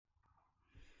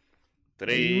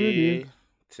Are you ready? Three,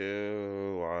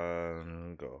 two,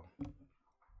 one, go.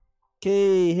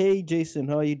 Okay, hey Jason,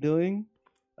 how are you doing?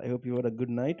 I hope you had a good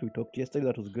night. We talked yesterday.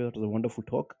 That was good. That was a wonderful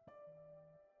talk.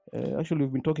 Actually,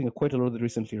 we've been talking quite a lot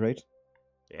recently, right?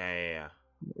 Yeah.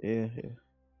 Yeah,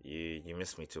 yeah. You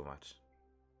missed me too much.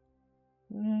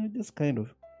 Just kind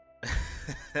of.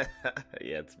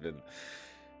 Yeah,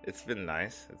 it's been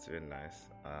nice. It's been nice.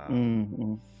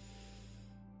 Mm.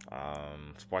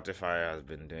 Spotify has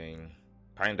been doing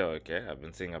kinda okay. I've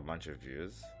been seeing a bunch of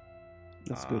views.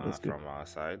 That's good. That's good. From our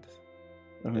side.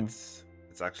 Uh-huh. It's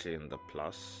actually in the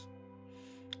plus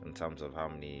in terms of how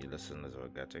many listeners we're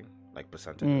getting, like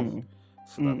percentages. Mm.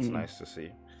 So Mm. that's Mm. nice to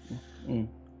see. Mm.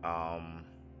 Um,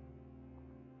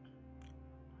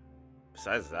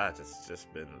 Besides that, it's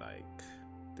just been like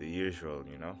the usual.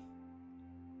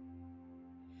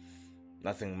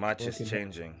 Nothing much is Working hard.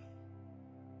 changing.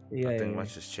 Yeah, yeah, Nothing yeah.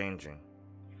 much is changing.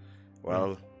 Yeah,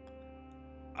 Well,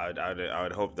 I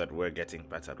would hope that we're getting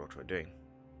better at what we're doing.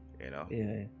 You know,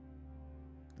 yeah, yeah.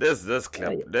 there's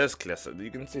clear Yeah. there's clear. So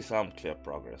you can see some clear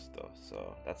progress though.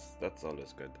 So that's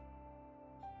always good.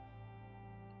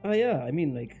 Yeah. I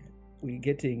mean, like we're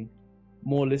getting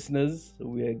more listeners.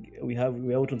 We're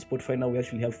out on Spotify now. We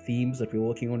actually have themes that we're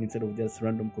working on instead of just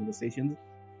random conversations.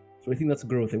 So I think that's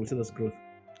growth. I would say that's growth.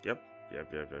 Yep. Yeah.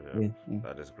 Mm.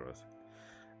 That is growth.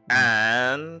 Mm.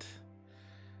 And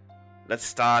let's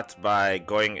start by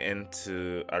going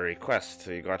into a request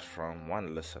we got from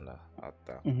one listener out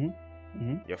there. Mhm.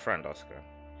 Mhm. Your friend Oscar.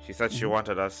 She said she Mhm.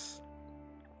 wanted us,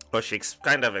 or she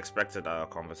kind of expected our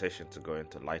conversation to go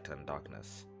into light and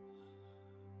darkness.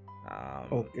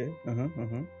 Okay. Uh-huh.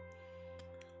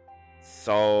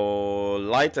 So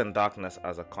light and darkness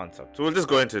as a concept. So we'll just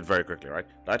go into it very quickly, right?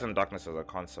 Light and darkness as a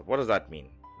concept. What does that mean,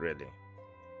 really?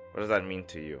 What does that mean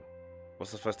to you?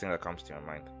 What's the first thing that comes to your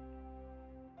mind?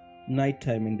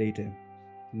 Nighttime and daytime.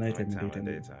 Nighttime and Nighttime and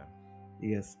daytime. daytime.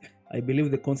 Yes. I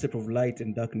believe the concept of light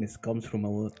and darkness comes from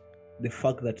the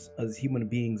fact that as human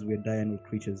beings we are diurnal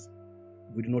creatures.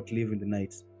 We do not live in the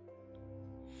night.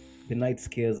 The night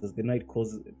scares us. The night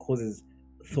causes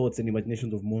thoughts and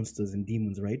imaginations of monsters and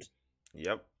demons, right?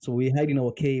 Yep. So we hide in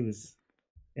our caves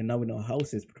and now in our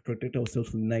houses to protect ourselves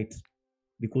from the night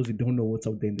because we don't know what's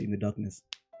out there in the darkness.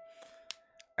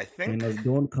 I And think. as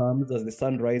dawn comes, as the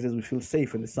sun rises, we feel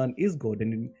safe, and the sun is God.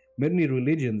 And in many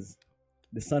religions,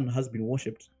 the sun has been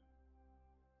worshipped.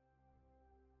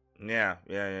 Yeah.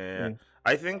 Yeah.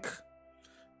 I think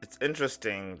it's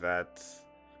interesting that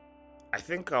I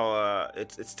think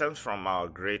it stems from our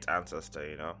great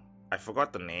ancestor. I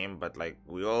forgot the name, but like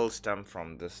we all stem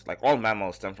from this. Like all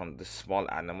mammals stem from this small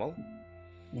animal.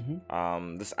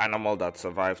 This animal that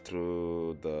survived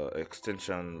through the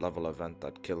extinction level event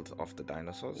that killed off the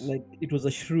dinosaurs, Like it was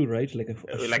a shrew, right? Like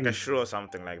a like a shrew. shrew or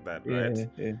something like that, Yeah, right?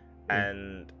 yeah, yeah.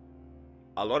 And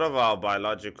a lot of our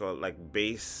biological, like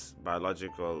base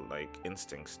biological, like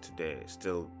instincts today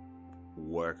still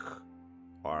work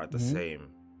or are the Mm-hmm. same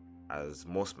as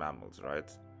most mammals, right?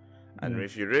 And Yeah.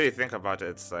 if you really think about it,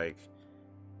 it's like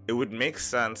it would make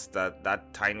sense that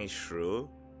that tiny shrew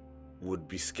would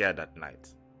be scared at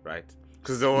night, right?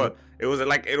 Because Yep. it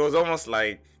was almost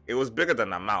like it was bigger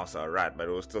than a mouse or a rat, but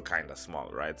it was still kind of small,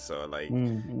 right? So like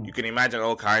Mm-hmm. you can imagine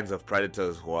all kinds of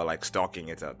predators who are like stalking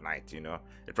it at night.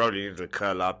 It probably needs to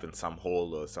curl up in some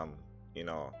hole or some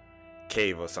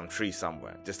cave or some tree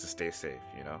somewhere just to stay safe.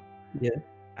 Yeah.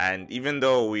 And even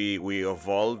though we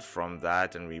evolved from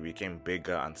that and we became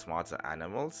bigger and smarter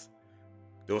animals,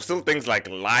 there were still things like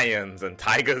lions and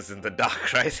tigers in the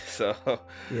dark, right? So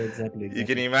Yeah. Exactly. you can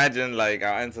Exactly. imagine like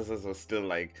our ancestors were still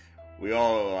like we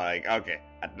all like okay,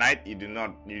 at night you do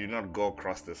not go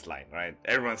across this line, right?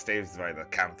 Everyone stays by the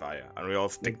campfire and we all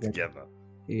stick Exactly. together.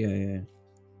 Yeah. Yeah.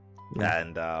 Yeah.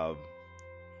 And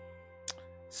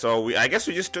so I guess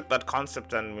we just took that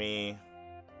concept and we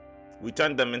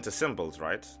turned them into symbols,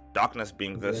 right? Darkness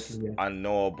being this Exactly. Yeah.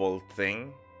 unknowable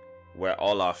thing where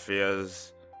all our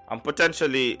fears and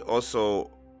potentially also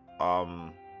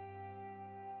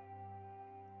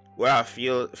where our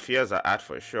fears are at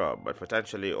for sure, but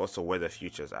potentially also where the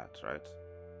future's at, right?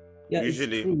 Yeah. It's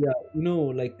Usually, true. Yeah.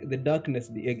 Like the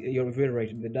darkness. You're very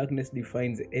right. The darkness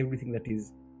defines everything that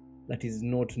is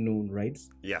not known, right?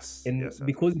 yes, And yes, yes,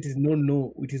 because it is not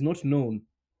known,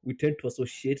 we tend to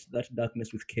associate that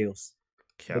darkness with chaos.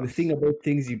 But the thing chaos. about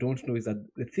things you don't know is that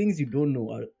the things you don't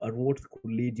know are what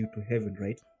could lead you to heaven,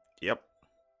 right? Yep.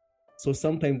 So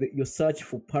sometimes your search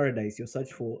for paradise, your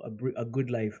search for a good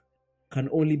life, can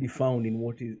only be found in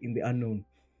what is in the unknown.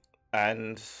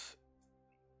 And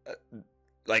uh,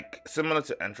 like similar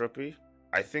to entropy,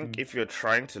 I think Mm. if you're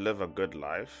trying to live a good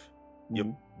life,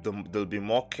 there'll be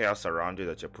more chaos around you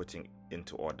that you're putting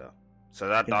into order. So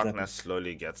that Exactly. darkness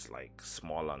slowly gets like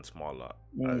smaller and smaller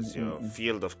as your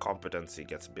field of competency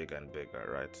gets bigger and bigger,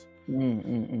 right?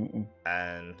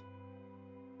 And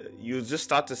you just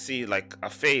start to see like a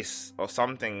face or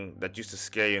something that used to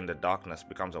scare you in the darkness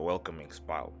becomes a welcoming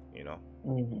smile, you know?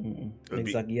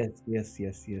 Exactly. Yes.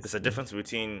 There's a difference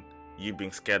between you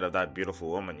being scared of that beautiful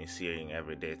woman you're seeing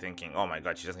every day, thinking, oh my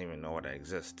god, she doesn't even know what I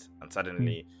exist. And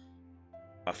suddenly,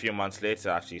 a few months later,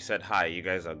 after you said hi, you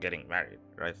guys are getting married,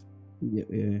 right?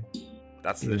 Yeah.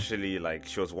 That's literally like,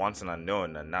 she was once an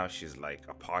unknown, and now she's like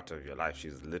a part of your life.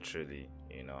 She's literally,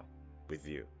 you know, with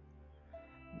you.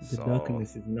 The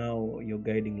darkness is now your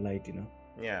guiding light, you know?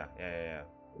 Yeah.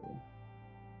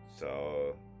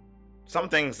 So, some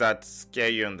things that scare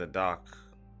you in the dark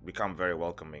become very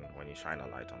welcoming when you shine a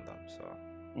light on them. So,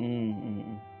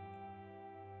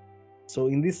 so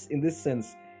in this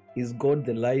sense, is God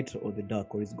the light or the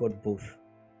dark, or is God both?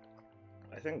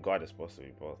 I think God is supposed to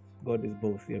be both. God is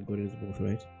both. Yeah, God is both,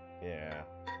 right? Yeah.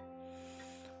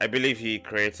 I believe he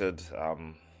created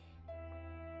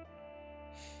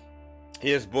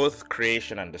he is both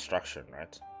creation and destruction,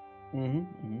 right?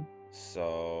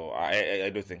 So I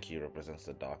do think he represents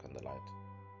the dark and the light.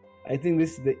 I think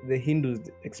the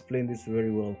Hindus explain this very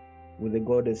well with the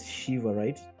goddess Shiva,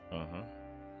 right?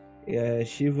 Yeah,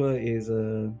 Shiva is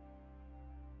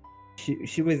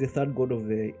Shiva is the third god of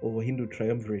a Hindu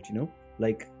triumvirate, you know?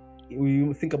 Like,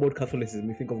 we think about Catholicism,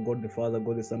 we think of God the Father,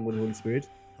 God the Son, God the Holy Spirit.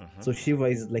 So Shiva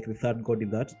is like the third god in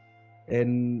that.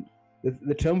 And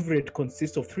the triumvirate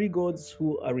consists of three gods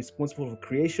who are responsible for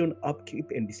creation, upkeep,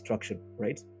 and destruction,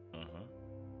 right?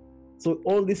 So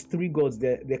all these three gods,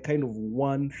 they're kind of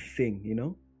one thing, you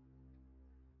know?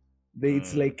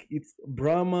 It's like, it's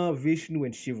Brahma, Vishnu,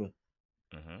 and Shiva.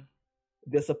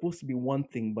 They're supposed to be one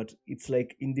thing, but it's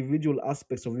like individual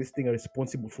aspects of this thing are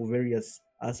responsible for various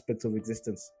aspects of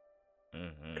existence.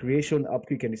 Creation,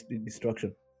 upkeep, and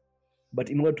destruction. But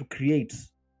in order to create,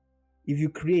 if you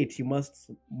create, you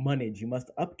must manage, you must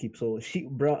upkeep. So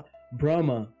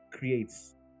Brahma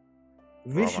creates,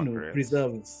 Vishnu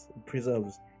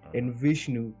preserves, and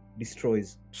Vishnu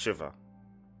destroys. Shiva.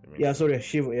 Yeah, sorry,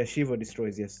 Shiva. Yeah, Shiva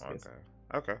destroys. Yes.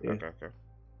 Okay.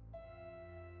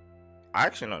 I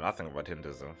actually know nothing about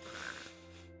Hinduism.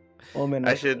 Oh man,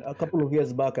 a couple of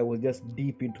years back, I was just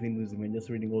deep into Hinduism and just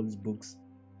reading all these books.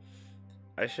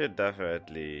 I should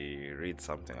definitely read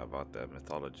something about their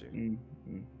mythology.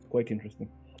 Quite interesting.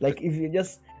 Like, if you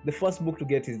just, the first book to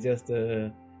get is just,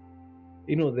 the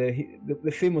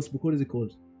famous book. What is it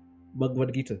called?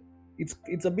 Bhagavad Gita.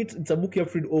 It's a book you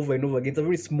have to read over and over again. It's a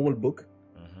very small book,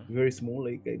 very small.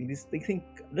 Like, at least I think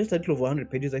just a little over 100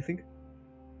 pages, I think.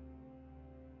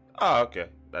 Oh, okay.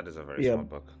 That is a very small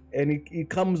book. And it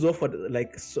comes off at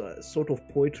like sort of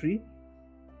poetry.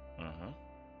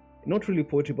 Not really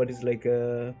poetry, but it's like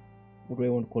what do I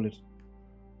want to call it?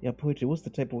 Yeah, poetry. What's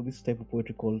this type of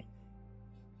poetry called?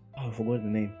 Oh, I forgot the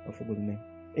name.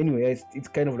 Anyway, it's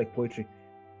kind of like poetry,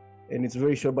 and it's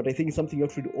very short. But I think it's something you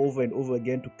have to read over and over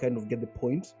again to kind of get the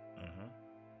point.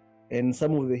 And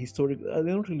some of the there are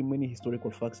not really many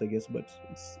historical facts, I guess, but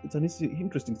it's an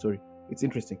interesting story. It's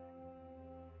interesting.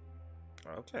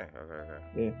 Okay.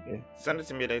 Yeah. Send it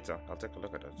to me later. I'll take a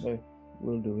look at it. Yeah,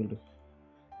 will do.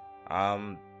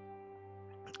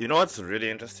 You know what's really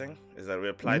interesting is that we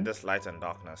applied this light and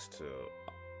darkness to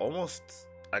almost,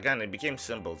 again, it became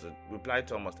symbols. We applied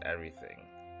to almost everything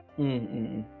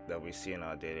that we see in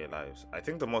our daily lives. I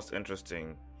think the most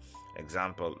interesting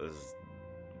example is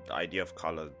the idea of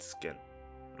colored skin,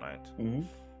 right?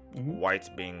 White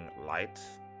being light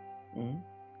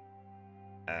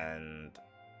and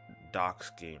dark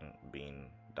skin being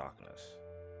darkness.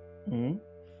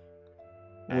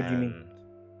 What do you mean?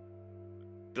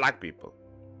 Black people.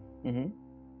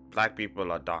 Black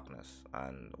people are darkness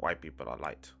and white people are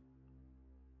light.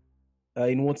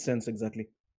 In what sense exactly?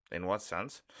 In what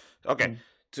sense? Okay,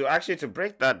 to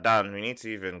break that down, we need to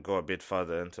even go a bit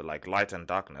further into like light and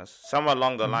darkness. Somewhere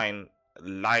along the line,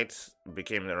 light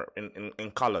became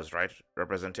in colors, right?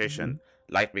 Representation.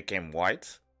 Light became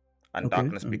white and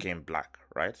darkness became black,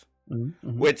 right?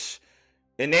 Which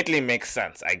innately makes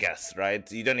sense, I guess, right?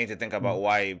 You don't need to think about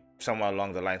why somewhere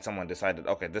along the line someone decided,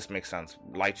 okay, this makes sense.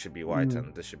 Light should be white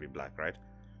and this should be black, right?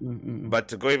 But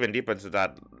to go even deeper into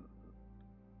that,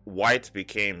 white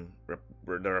became the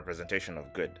representation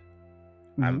of good,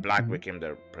 and black became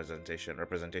the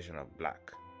representation of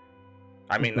black.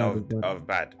 I mean, of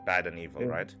bad and evil,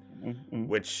 right?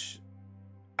 Which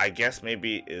I guess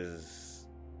maybe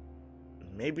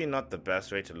not the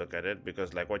best way to look at it,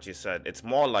 because like what you said, it's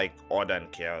more like order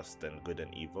and chaos than good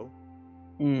and evil.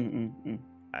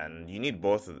 and you need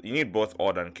both. You need both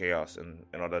order and chaos in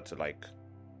order to like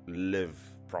live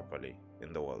properly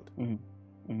in the world.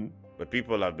 But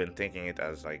people have been thinking it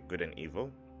as like good and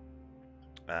evil,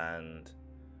 and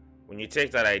when you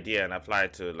take that idea and apply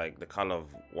it to like the color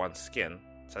of one's skin,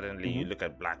 suddenly you look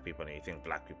at black people and you think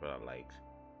black people are like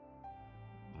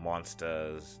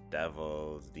monsters,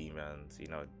 devils, demons. You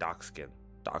know, dark skin,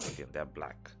 they're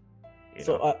black.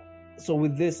 So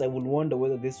with this, I would wonder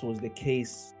whether this was the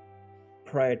case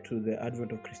prior to the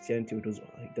advent of Christianity. It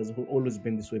has always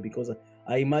been this way, because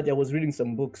I imagine I was reading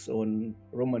some books on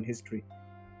Roman history,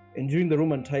 and during the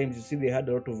Roman times, you see they had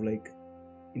a lot of like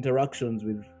interactions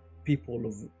with people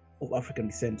of African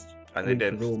descent, and it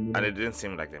didn't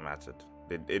seem like they mattered.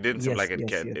 It didn't seem like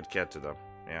it cared to them.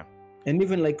 Yeah. And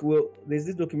even like, there's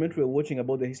this documentary we're watching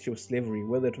about the history of slavery,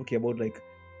 where they're talking about like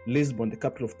Lisbon, the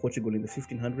capital of Portugal, in the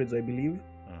 1500s, I believe,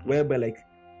 whereby like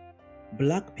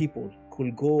black people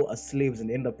could go as slaves and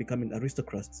end up becoming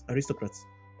aristocrats.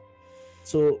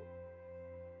 So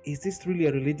is this really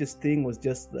a religious thing, or was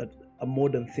just that a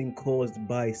modern thing caused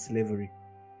by slavery?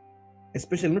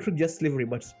 Especially not just slavery,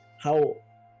 but how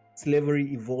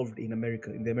slavery evolved in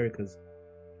America, in the Americas.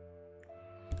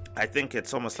 I think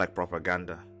it's almost like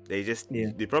propaganda. They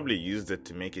probably used it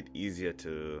to make it easier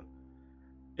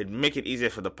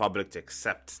for the public to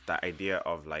accept the idea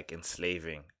of like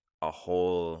enslaving a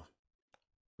whole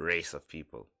race of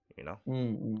people, you know?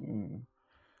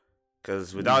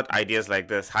 Because without ideas like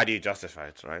this, how do you justify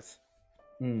it, right?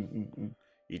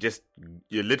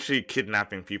 You're literally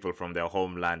kidnapping people from their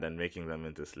homeland and making them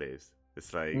into slaves.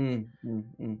 It's like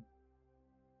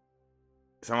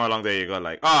somewhere along there you go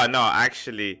like, oh no,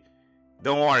 actually,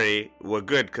 don't worry, we're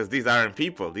good, because these aren't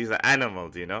people, these are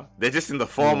animals, you know? They're just in the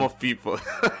form of people.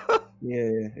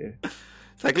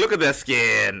 It's like, look at their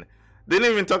skin. They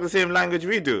don't even talk the same language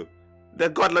we do. They're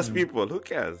godless people. Who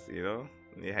cares, you know?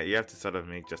 Yeah, you have to sort of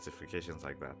make justifications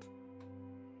like that.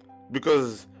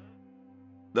 Because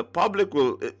the public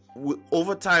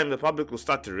over time, the public will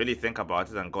start to really think about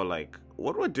it and go like,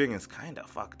 what we're doing is kind of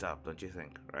fucked up, don't you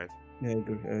think, right? Yeah,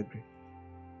 I agree.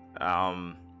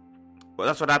 Well,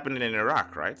 that's what happened in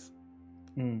Iraq, right?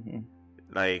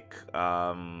 Like,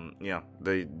 you know,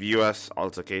 the U.S.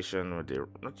 altercation, or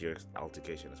not U.S.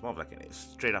 altercation, it's more of like a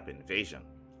straight up invasion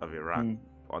of Iraq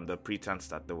on the pretense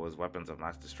that there was weapons of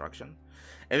mass destruction.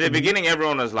 In the beginning,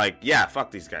 everyone was like, yeah, fuck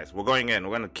these guys. We're going in.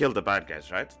 We're going to kill the bad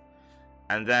guys, right?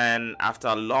 And then after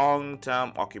a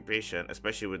long-term occupation,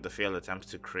 especially with the failed attempts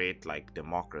to create like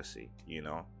democracy, you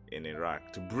know, in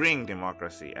Iraq, to bring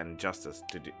democracy and justice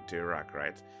to Iraq,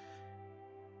 right?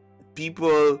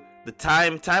 People, the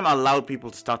time allowed people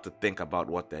to start to think about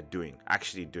what they're doing,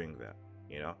 actually doing there,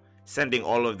 you know, sending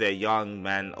all of their young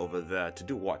men over there to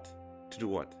do what,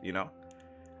 you know?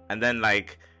 And then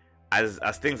like, as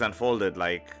things unfolded,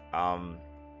 like,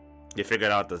 they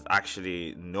figured out there's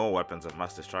actually no weapons of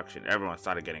mass destruction. Everyone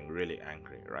started getting really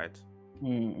angry, right?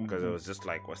 Because it was just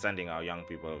like, we're sending our young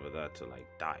people over there to like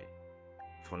die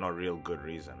for no real good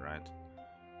reason, right?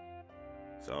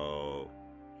 So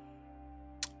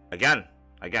again,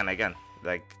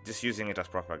 like just using it as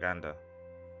propaganda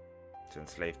to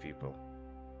enslave people.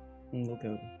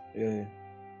 Okay. Yeah.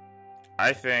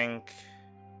 I think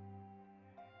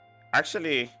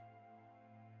actually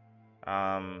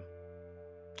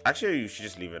you should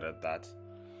just leave it at that,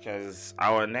 because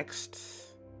our next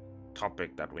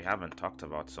topic that we haven't talked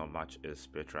about so much is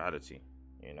spirituality,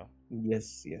 you know?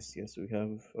 Yes. We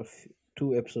have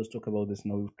 2 episodes to talk about this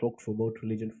now. We've talked about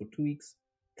religion for 2 weeks.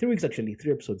 3 weeks actually,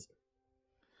 3 episodes.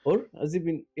 Or has it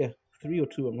been 3 or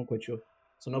 2? I'm not quite sure.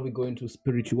 So now we go into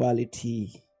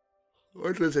spirituality.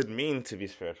 What does it mean to be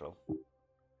spiritual?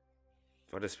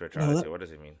 What is spirituality? What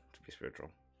does it mean to be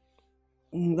spiritual?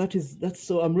 That's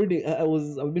so I'm reading.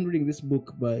 I've been reading this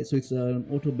book so it's an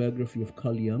autobiography of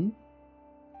Carl Jung.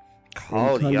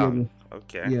 Carl Jung.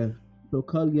 Okay. Yeah. So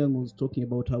Carl Jung was talking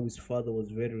about how his father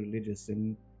was very religious,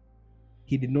 and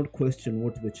he did not question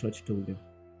what the church told him,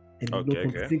 and he did not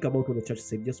want to think about what the church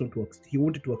said. He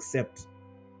wanted to accept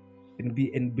and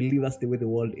believe that's the way the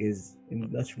world is,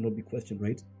 and that should not be questioned,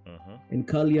 right? And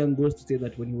Carl Jung goes to say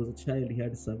that when he was a child, he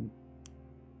had some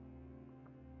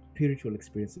spiritual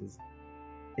experiences,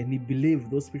 and he believed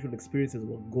those spiritual experiences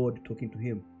were God talking to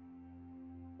him,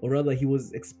 or rather, he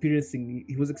was experiencing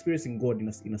God in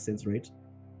a sense, right?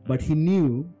 But he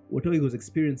knew whatever he was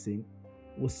experiencing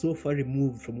was so far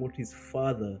removed from what his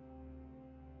father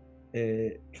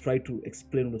tried to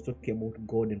explain when he was talking about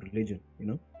God and religion, you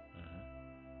know?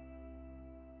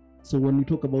 So when we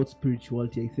talk about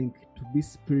spirituality, I think to be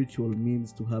spiritual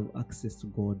means to have access to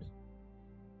God.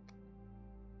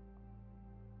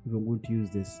 If I'm going to use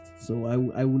this. So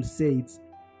I will say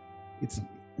It's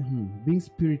being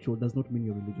spiritual does not mean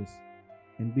you're religious,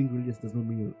 and being religious does not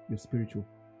mean you're spiritual.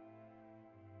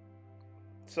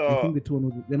 So I think the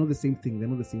two they're not the same thing. They're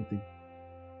not the same thing.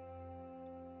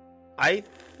 I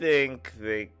think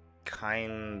they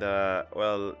kinda,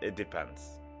 well, it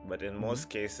depends. But in most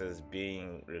cases,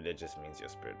 being religious means you're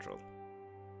spiritual.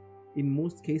 In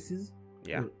most cases?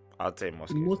 Yeah, I'd say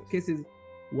most in cases. most cases,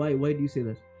 why do you say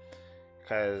that?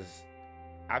 Because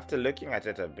after looking at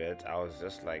it a bit, I was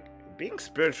just like, being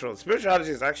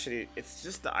spirituality is actually, it's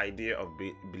just the idea of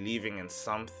believing in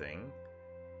something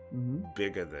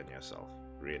bigger than yourself,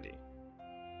 really.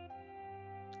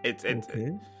 It's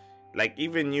Okay. like,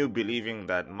 even you believing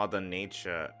that Mother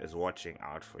Nature is watching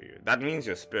out for you, that means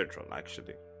you're spiritual,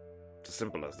 actually. It's as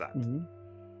simple as that.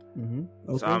 Okay,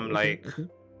 So I'm like, okay.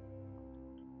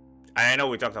 I know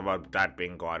we talked about that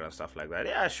being God and stuff like that.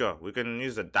 Yeah, sure. We can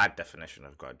use that definition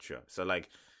of God, sure. So, like,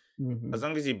 as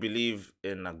long as you believe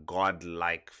in a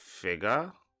God-like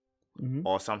figure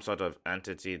or some sort of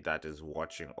entity that is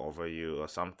watching over you or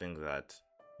something that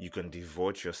you can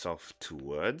devote yourself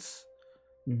towards,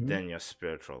 then you're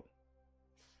spiritual.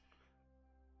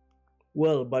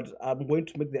 Well, but I'm going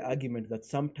to make the argument that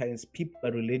sometimes people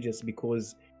are religious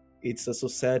because it's a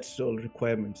societal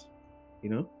requirement, you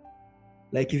know?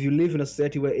 Like, if you live in a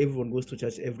society where everyone goes to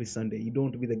church every Sunday, you don't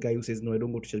want to be the guy who says, no, I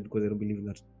don't go to church because I don't believe in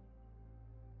that.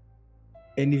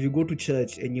 And if you go to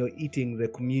church and you're eating the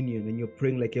communion and you're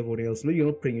praying like everyone else, no, you're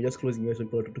not praying, you're just closing your eyes and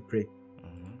people to pray.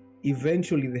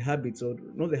 Eventually,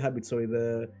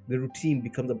 the routine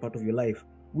becomes a part of your life,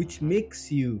 which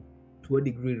makes you, to a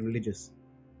degree, religious.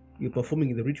 You're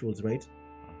performing the rituals, right?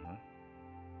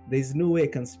 There's no way I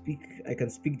can speak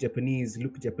Japanese,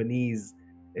 look Japanese,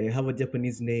 have a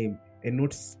Japanese name, and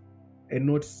not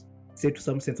say to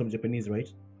some sense I'm Japanese,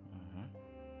 right?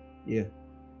 Yeah.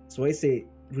 So I say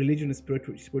religion and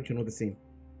spiritual are not the same.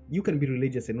 You can be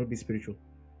religious and not be spiritual.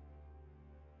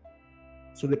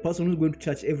 So the person who's going to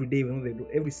church every day,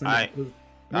 every Sunday,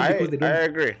 I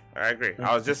agree.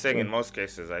 I was just saying, in most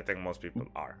cases, I think most people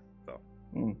are, though.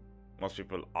 Most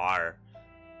people are.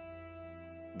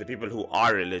 The people who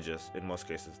are religious, in most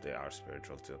cases, they are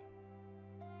spiritual too.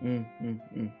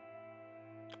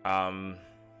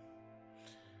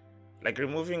 Like,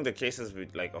 removing the cases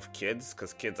with, like, of kids,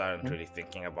 because kids aren't really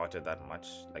thinking about it that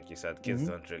much. Like you said, kids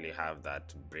don't really have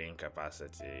that brain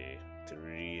capacity to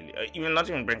really,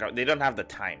 they don't have the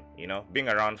time, you know? Being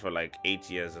around for like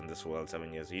 8 years in this world,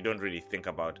 7 years, you don't really think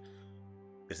about,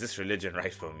 is this religion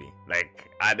right for me? Like,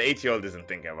 an 8-year-old isn't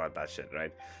thinking about that shit,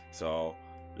 right? So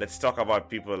let's talk about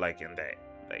people like in the,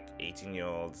 like,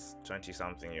 18-year-olds,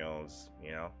 20-something-year-olds,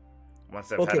 you know? Once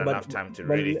they've had enough time to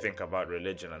really think about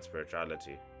religion and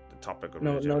spirituality, the topic of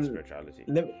religion and spirituality.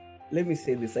 Let me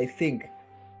say this. I think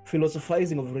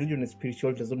philosophizing of religion and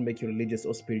spirituality doesn't make you religious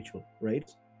or spiritual,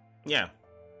 right? Yeah.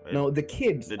 Now, a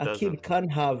kid can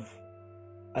have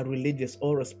a religious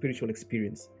or a spiritual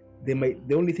experience.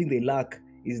 The only thing they lack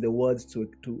is the words to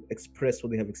express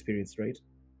what they have experienced, right?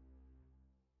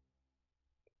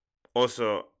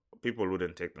 Also, people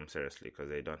wouldn't take them seriously because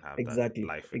they don't have that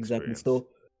life experience. Exactly.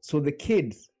 So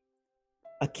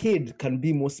a kid can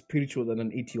be more spiritual than an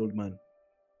 8-year-old man.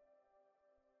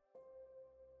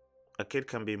 A kid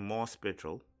can be more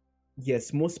spiritual?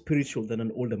 Yes, more spiritual than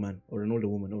an older man or an older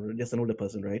woman or just an older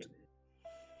person, right?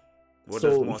 What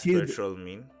does more spiritual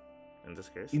mean in this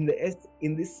case? In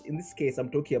this case,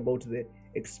 I'm talking about the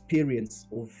experience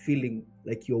of feeling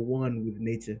like you're one with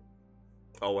nature.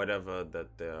 Or whatever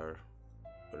that they are.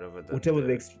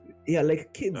 Like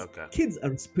kids. Okay. Kids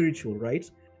are spiritual, right?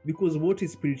 Because what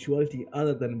is spirituality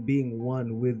other than being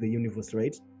one with the universe,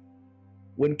 right?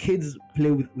 When kids play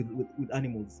with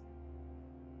animals,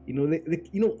 you know,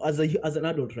 as an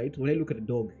adult, right? When I look at a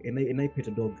dog and I pet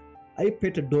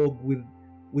a dog, with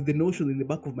the notion in the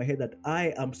back of my head that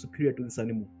I am superior to this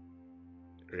animal.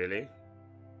 Really?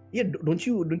 Yeah. Don't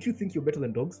you think you're better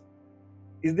than dogs?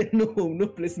 Is there no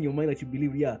place in your mind that you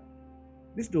believe, yeah,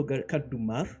 this dog can't do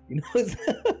math? You know.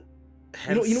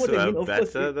 Hence, you know what I mean? Of better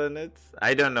course, than it.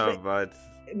 I don't know, but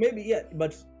maybe, yeah.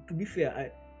 But to be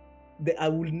fair, I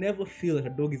will never feel that a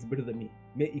dog is better than me.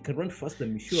 It can run faster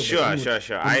than me, sure. Sure. I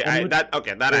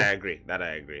agree.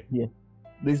 Yeah,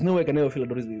 there's no way I can ever feel a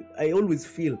dog. I always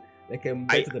feel like I'm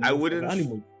better than an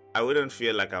animal. I wouldn't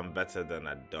feel like I'm better than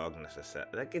a dog necessarily.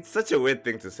 Like, it's such a weird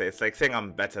thing to say. It's like saying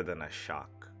I'm better than a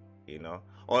shark, you know,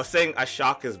 or saying a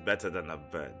shark is better than a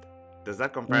bird. Does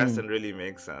that comparison really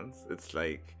make sense? It's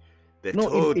like they're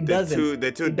two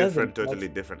totally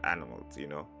different animals, you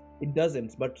know. It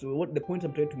doesn't. But what the point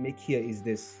I'm trying to make here is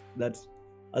this: that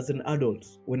as an adult,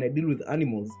 when I deal with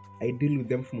animals, I deal with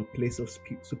them from a place of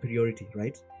superiority,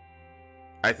 right?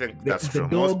 I think The that's true.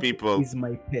 dog Most people. is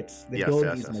my pet. The Yes, dog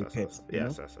yes, is yes, my yes, pet. yes, You know?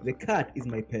 yes, yes, yes, The yes. cat is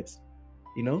my pet.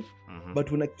 You know? Mhm. But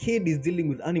when a kid is dealing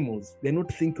with animals, they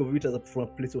not think of it as from a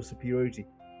place of superiority.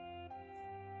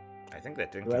 I think they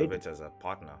think Right? of it as a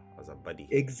partner, as a buddy,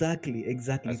 Exactly.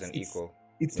 as an equal.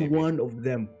 It's maybe. one of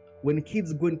them. When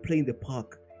kids go and play in the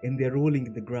park and they're rolling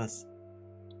in the grass,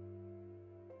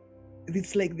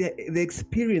 it's like they're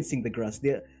experiencing the grass.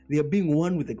 They're being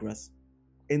one with the grass,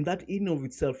 and that in of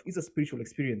itself is a spiritual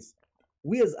experience.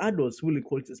 We as adults will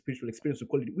call it a spiritual experience.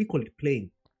 We call it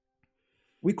playing.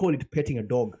 We call it petting a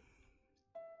dog.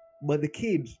 But the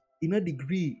kid, in a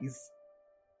degree,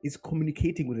 is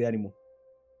communicating with the animal.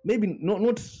 Maybe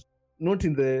not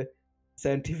in the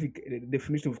scientific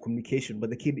definition of communication, but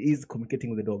the kid is communicating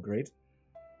with the dog, right?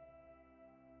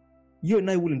 You and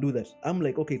I wouldn't do that. I'm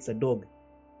like, okay, it's a dog.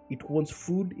 It wants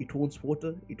food, it wants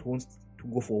water, it wants to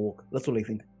go for a walk. That's all I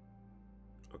think.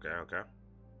 Okay.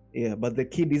 Yeah, but the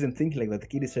kid isn't thinking like that. The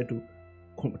kid is trying to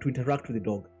interact with the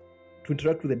dog,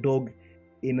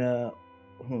 in a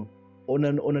on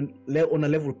a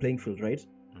level playing field, right?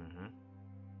 Mm-hmm.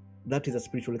 That is a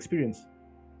spiritual experience.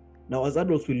 Now, as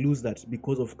adults, we lose that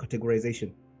because of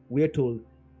categorization. We are told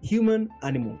human,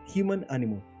 animal,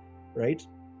 right?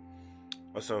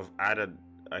 Also, added,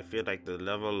 I feel like the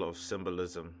level of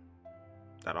symbolism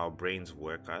that our brains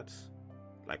work at,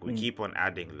 like we keep on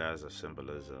adding layers of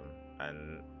symbolism,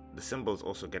 and the symbols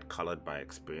also get colored by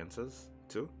experiences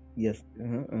too. Yes.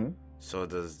 So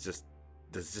there's just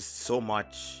so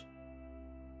much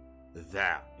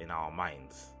there in our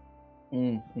minds.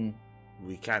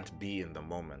 We can't be in the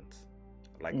moment,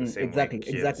 like the same way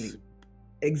kids.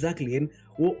 Exactly. And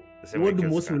what do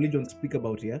most religions speak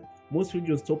about here? Most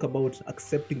religions talk about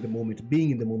accepting the moment, being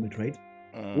in the moment, right?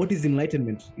 What is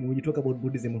enlightenment? When you talk about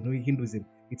Buddhism or Hinduism,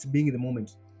 it's being in the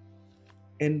moment.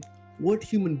 And what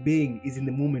human being is in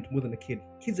the moment more than a kid?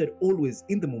 Kids are always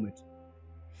in the moment.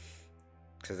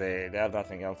 Because they have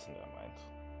nothing else in their mind.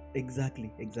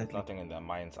 Exactly. Nothing in their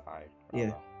mind's eye. Rather.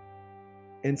 Yeah.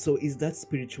 And so is that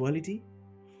spirituality?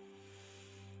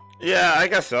 Yeah, I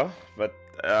guess so. But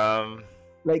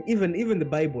like even the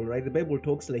Bible, right? The Bible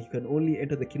talks like you can only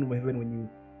enter the kingdom of heaven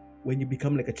when you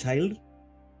become like a child.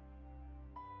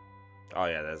 Oh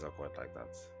yeah, there's a quote like that.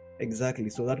 Exactly.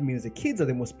 So that means the kids are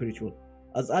the most spiritual.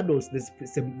 As adults, there's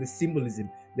the symbolism,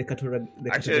 the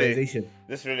categorization.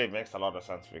 This really makes a lot of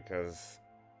sense because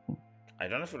I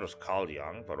don't know if it was Carl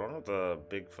Jung, but one of the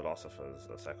big philosophers,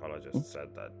 a psychologist,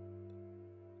 said that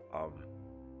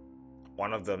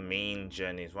one of the main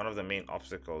journeys, one of the main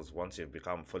obstacles once you've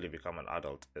fully become an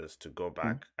adult is to go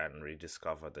back and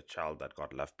rediscover the child that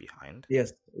got left behind.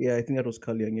 Yes. Yeah, I think that was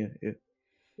Carl Jung.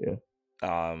 Yeah.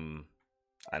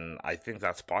 And I think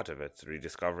that's part of it,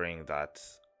 rediscovering that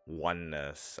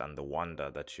oneness and the wonder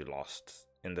that you lost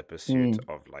in the pursuit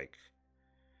of like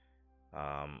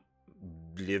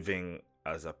living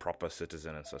as a proper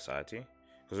citizen in society.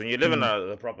 Because when you live in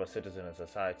a proper citizen in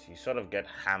society, you sort of get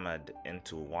hammered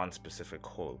into one specific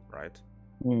hole, right?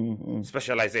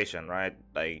 Specialization, right?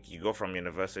 Like you go from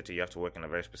university, you have to work in a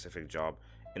very specific job.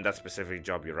 In that specific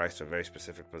job, you rise to a very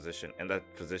specific position. In that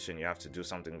position, you have to do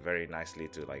something very nicely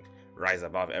to like rise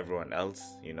above everyone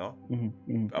else, you know,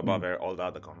 above all the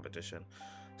other competition.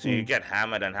 So you get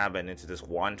hammered into this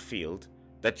one field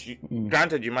that you,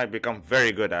 granted, you might become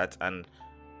very good at, and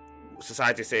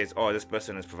society says, oh, this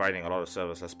person is providing a lot of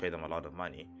service, let's pay them a lot of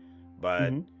money.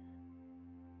 But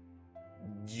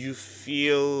you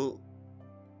feel,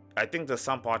 I think there's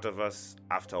some part of us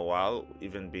after a while,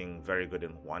 even being very good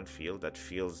in one field, that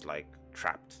feels like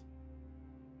trapped.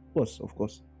 Of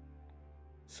course.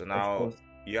 So now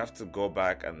you have to go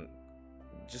back and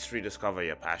just rediscover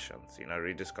your passions, you know,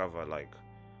 rediscover like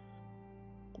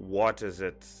what does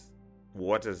it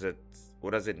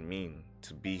mean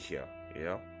to be here, you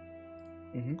know?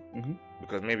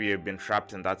 Because maybe you've been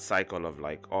trapped in that cycle of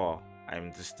like, oh,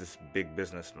 I'm just this big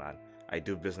businessman. I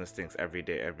do business things every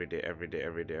day.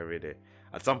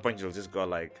 At some point, you'll just go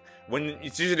like,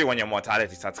 it's usually when your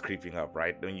mortality starts creeping up,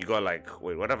 right? When you go like,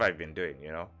 wait, what have I been doing?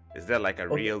 You know, is there like a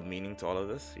real meaning to all of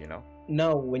this? You know.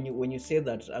 Now, when you say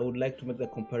that, I would like to make the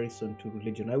comparison to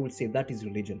religion. I would say that is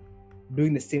religion,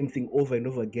 doing the same thing over and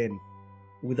over again,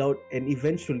 and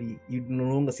eventually you no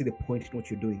longer see the point in what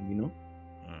you're doing. You know,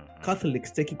 Catholics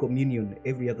taking communion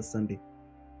every other Sunday.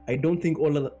 I don't think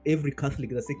every Catholic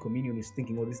that takes communion is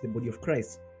thinking, oh, this is the body of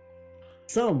Christ.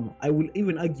 Some, I will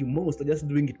even argue most, are just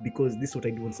doing it because this is what I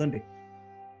do on Sunday.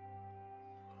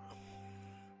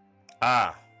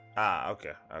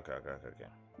 Okay.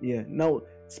 Yeah, now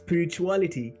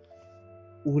spirituality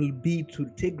will be to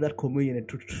take that communion and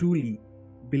to truly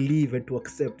believe and to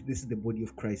accept this is the body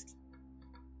of Christ.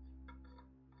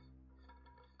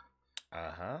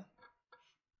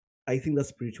 I think that's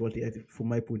spirituality, from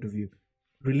my point of view.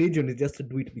 Religion is just to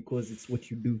do it because it's what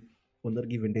you do on that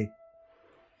given day.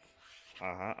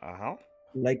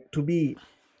 Like to be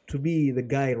the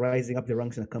guy rising up the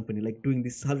ranks in a company, like doing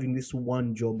this, having this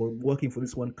one job or working for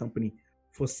this one company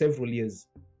for several years.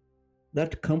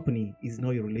 That company is now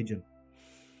your religion.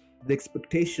 The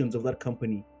expectations of that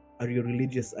company are your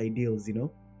religious ideals, you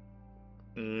know?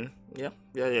 Yeah.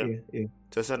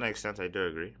 To a certain extent, I do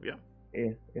agree. Yeah.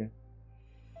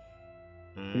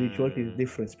 Spirituality is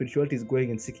different. Spirituality is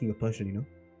going and seeking your passion, you know?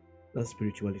 That's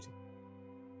spirituality.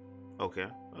 Okay.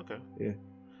 Yeah.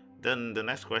 Then the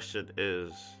next question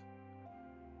is,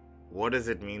 what does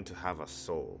it mean to have a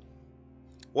soul?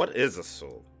 What is a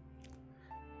soul?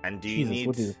 And do you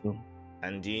what is a soul?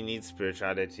 And do you need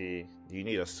spirituality? Do you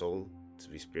need a soul to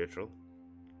be spiritual?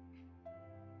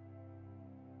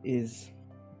 Is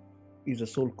a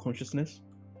soul consciousness?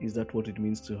 Is that what it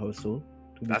means to have a soul?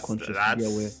 To be conscious, to be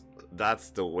aware? That's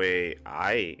the way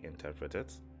I interpret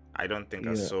it. I don't think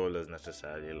a soul is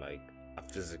necessarily like a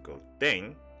physical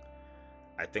thing.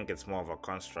 I think it's more of a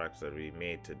construct that we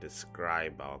made to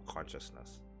describe our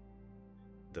consciousness.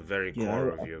 The very core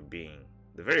of your being.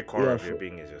 The very core of your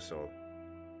being is your soul.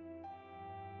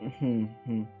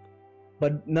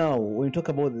 But now, when you talk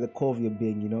about the core of your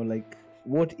being, you know, like,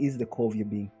 what is the core of your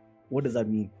being? What does that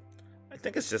mean? I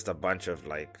think it's just a bunch of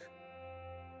like.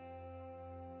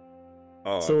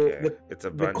 It's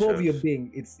a bunch the core of your being.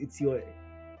 It's your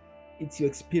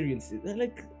experiences.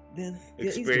 Like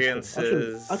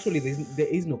experiences. Actually, there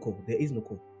is no core. There is no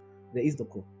core. There is no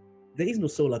core. There is no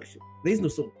soul. Actually, there is no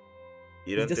soul.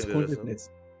 It's just consciousness.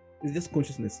 It's just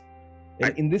consciousness.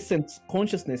 And in this sense,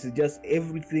 consciousness is just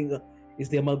everything. Is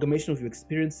the amalgamation of your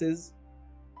experiences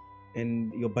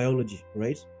and your biology,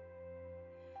 right?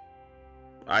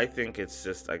 I think it's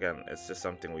just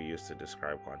something we use to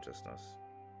describe consciousness.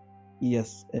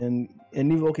 Yes, and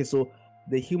so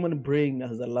the human brain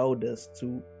has allowed us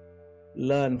to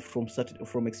learn from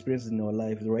experiences in our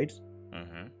lives, right?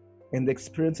 And the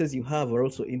experiences you have are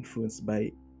also influenced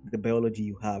by the biology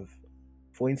you have.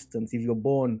 For instance, if you're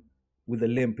born with a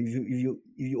limp, if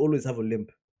you always have a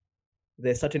limp,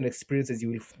 there are certain experiences you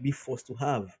will be forced to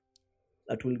have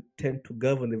that will tend to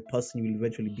govern the person you will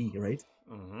eventually be, right?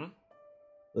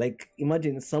 Like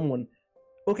imagine just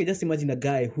imagine a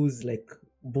guy who's like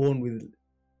born with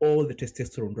all the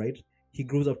testosterone, right? He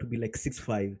grows up to be like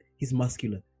 6'5", he's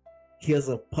muscular, he has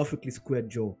a perfectly squared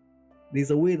jaw.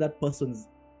 There's a way that person's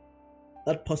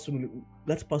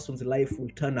life will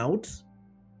turn out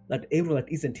that everyone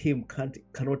that isn't him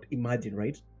cannot imagine,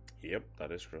 right? Yep,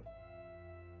 that is true.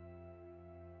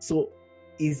 So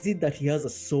is it that he has a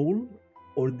soul,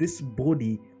 or this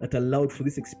body that allowed for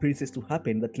these experiences to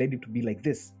happen that led him to be like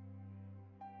this?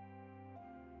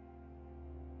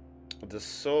 The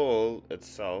soul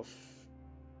itself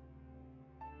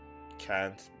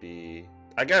can't be.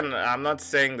 Again, I'm not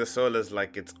saying the soul is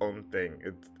like its own thing.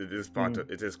 It is part of.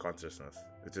 It is consciousness.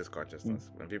 It is consciousness.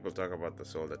 When people talk about the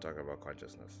soul, they talk about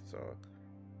consciousness. So.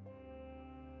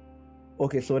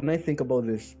 Okay, so when I think about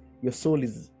this, your soul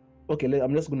is okay.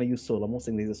 I'm just going to use soul. I'm not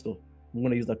saying there's a soul. I'm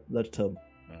going to use that term.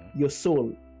 Your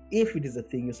soul, if it is a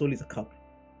thing, your soul is a cup,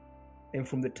 and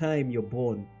from the time you're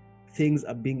born, things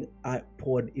are being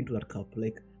poured into that cup,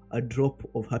 like a drop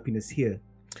of happiness here,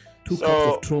 two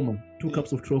cups of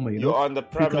trauma. You're on the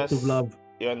premise. 3 cups of love.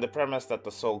 You're on the premise that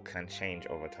the soul can change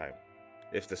over time,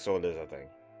 if the soul is a thing.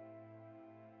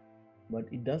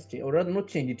 But it does change, or rather, not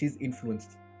change. It is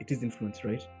influenced.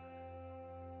 Right?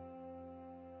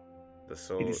 The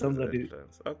soul is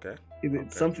influenced. Okay.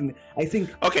 It's something I think.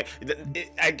 Okay,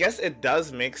 I guess it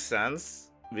does make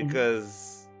sense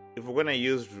because if we're gonna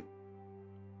use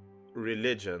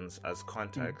religions as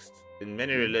context, in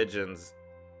many religions,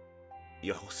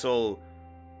 your soul,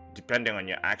 depending on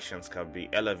your actions, can be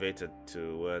elevated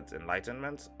towards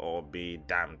enlightenment or be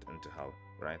damned into hell,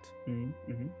 right?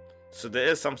 So there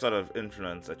is some sort of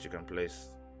influence that you can place.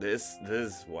 There is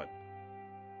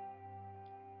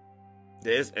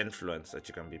influence that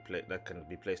can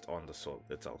be placed on the soul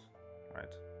itself,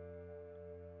 right?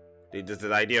 There's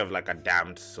the idea of like a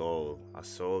damned soul, a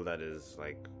soul that is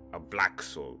like a black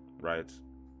soul, right?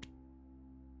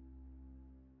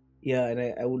 Yeah,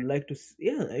 and I would like to.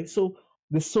 Yeah, so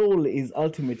the soul is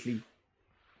ultimately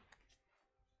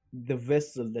the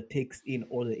vessel that takes in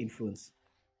all the influence,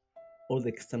 all the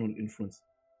external influence.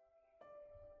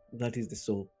 That is the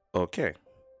soul. Okay,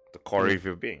 the core of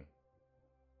your being.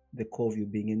 The core of your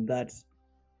being, and that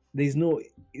it's not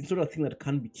a thing that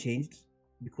can be changed,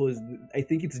 because I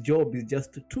think its job is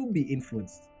just to be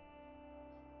influenced.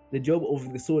 The job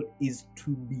of the soul is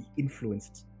to be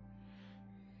influenced.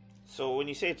 So when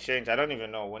you say change, I don't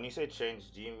even know. When you say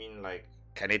change, do you mean like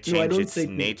can it No, I change don't its say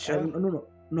change. nature?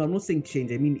 No, I'm not saying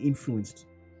change. I mean influenced.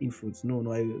 Influence. No,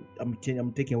 I'm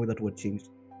taking away that word changed.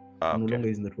 I'm no Okay. longer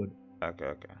using that word.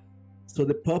 Okay. So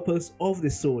the purpose of the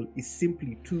soul is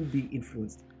simply to be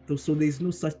influenced. So there is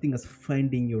no such thing as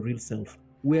finding your real self.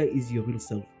 Where is your real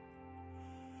self?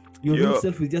 Your real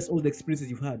self is just all the experiences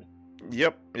you've had.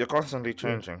 Yep, you're constantly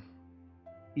changing.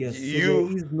 Yes.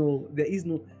 So there is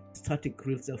no static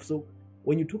real self. So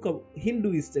when you talk about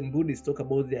Hindus and Buddhists talk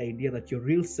about the idea that your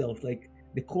real self, like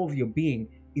the core of your being,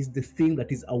 is the thing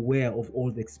that is aware of all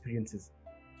the experiences.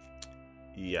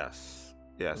 Yes.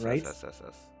 Yes. Right? Yes.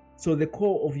 So the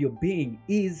core of your being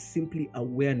is simply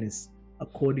awareness,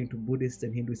 according to Buddhists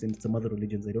and Hindus and some other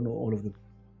religions. I don't know all of them.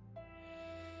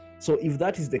 So if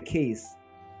that is the case,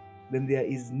 then there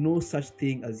is no such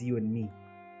thing as you and me.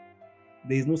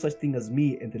 There is no such thing as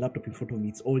me and the laptop in front of me.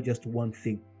 It's all just one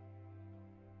thing.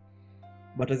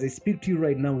 But as I speak to you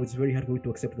right now, it's very hard for me to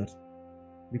accept that.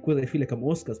 Because I feel like I'm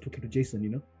Oscars talking to Jason, you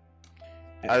know?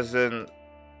 As in,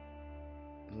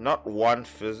 not one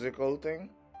physical thing?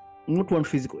 Not one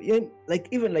physical. Yeah, like,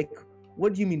 even like,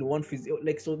 what do you mean one physical?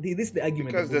 Like, so this is the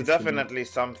argument. Because there's definitely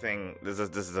something, this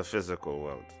is a physical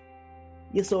world.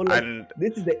 Yeah, so like, and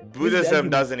Buddhism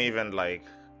doesn't even like,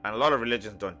 and a lot of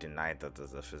religions don't deny that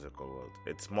there's a physical world.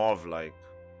 It's more of like,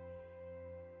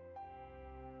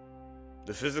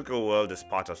 the physical world is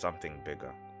part of something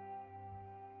bigger.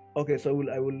 Okay, so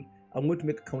I'm going to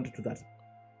make a counter to that.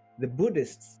 The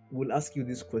Buddhists will ask you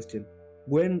this question: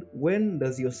 When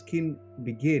does your skin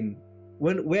begin?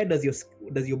 Where does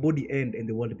your body end and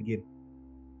the world begin?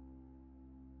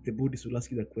 The Buddhists will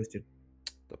ask you that question.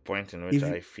 The point in which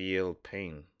I feel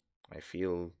pain, I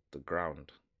feel the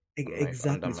ground.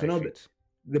 Exactly. So now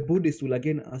the Buddhist will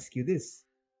again ask you this: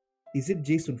 Is it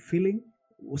Jason feeling?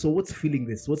 So what's feeling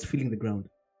this? What's feeling the ground?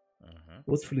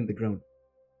 What's feeling the ground?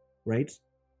 Right?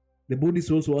 The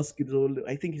Buddhists also ask you,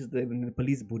 I think it's the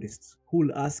Nepalese Buddhists who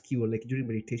will ask you, like during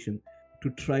meditation, to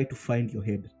try to find your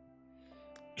head.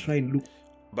 Try and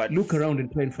look around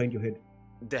and try and find your head.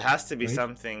 There has to be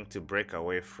something to break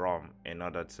away from in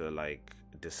order to like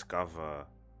discover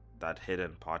that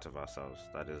hidden part of ourselves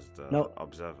that is the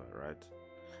observer, right?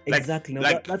 Exactly.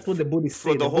 That's what the Buddhists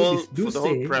say. For the whole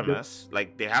premise,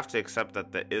 like they have to accept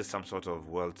that there is some sort of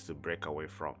world to break away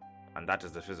from, and that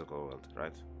is the physical world,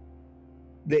 right?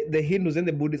 The Hindus and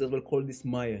the Buddhists as well call this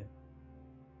Maya.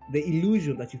 The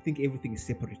illusion that you think everything is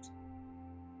separate.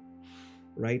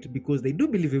 Right? Because they do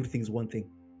believe everything is one thing.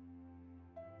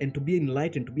 And to be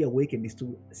enlightened, to be awakened, is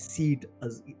to see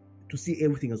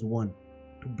everything as one.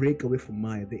 To break away from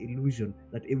Maya, the illusion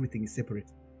that everything is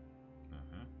separate.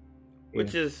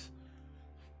 Which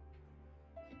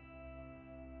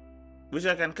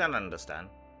I can kind of understand.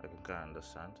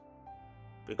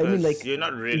 Because I mean, like, you're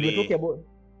not really... We're talking about...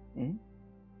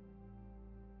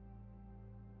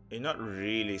 You're not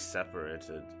really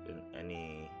separated in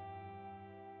any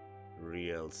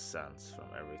real sense from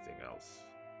everything else.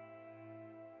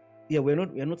 Yeah, we're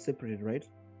not separated, right?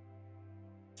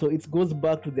 So it goes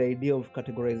back to the idea of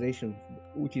categorization,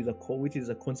 which is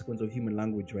a consequence of human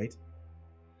language, right?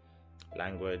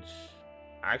 Language.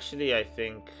 Actually, I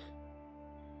think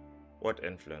what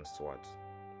influenced what?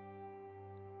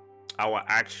 Our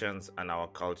actions and our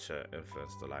culture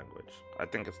influenced the language. I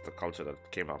think it's the culture that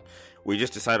came up. We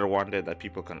just decided one day that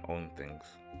people can own things.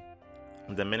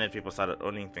 The minute people started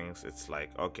owning things, it's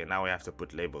like, okay, now we have to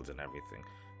put labels and everything.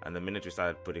 And the minute we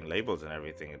started putting labels and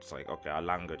everything, it's like, okay, our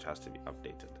language has to be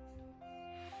updated.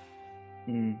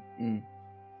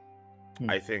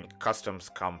 I think customs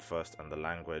come first and the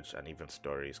language and even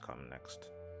stories come next.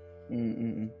 I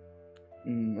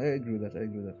agree with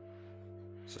that.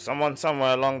 So someone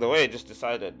somewhere along the way just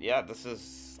decided, yeah,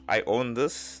 I own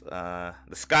this. The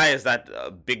sky is that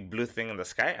big blue thing in the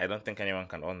sky. I don't think anyone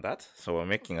can own that. So we're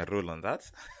making a rule on that.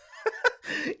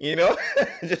 You know,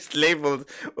 just labels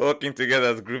working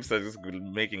together as groups are just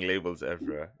making labels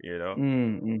everywhere, you know?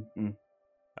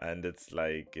 And it's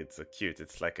like, it's cute.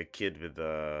 It's like a kid with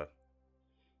a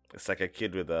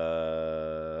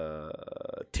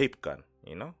tape gun,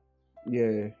 you know?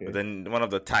 Yeah. But then one of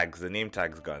the tags, the name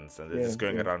tags guns, and they're just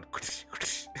going around.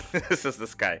 This is the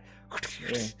sky.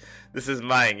 This is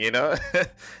mine, you know.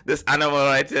 This animal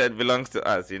right here, it belongs to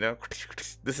us, you know.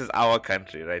 This is our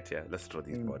country right here. Let's draw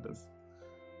these borders.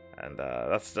 And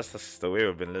that's just the way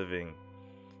we've been living.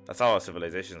 That's how our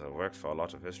civilizations have worked for a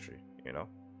lot of history, you know.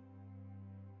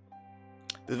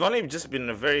 There's only just been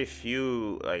a very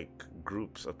few like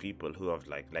groups of people who have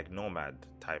like nomad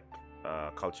type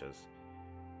cultures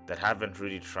that haven't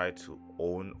really tried to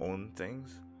own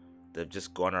things, they've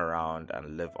just gone around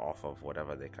and live off of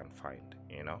whatever they can find,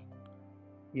 you know?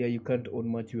 Yeah, you can't own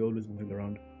much. You're always moving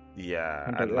around. Yeah,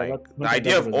 Hunter- and yeah, like that's the hunter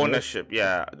idea of gatherers, right? ownership,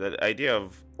 yeah, the idea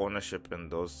of ownership in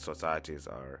those societies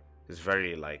is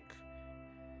very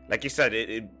like you said,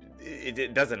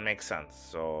 it doesn't make sense.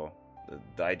 So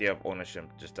the idea of ownership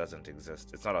just doesn't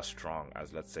exist. It's not as strong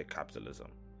as, let's say, capitalism.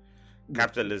 Yeah.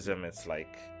 Capitalism, it's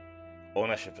like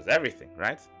ownership is everything,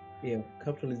 right? Yeah,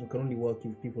 capitalism can only work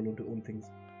if people want to own things.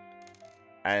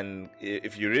 And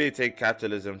if you really take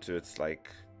capitalism to its like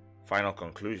final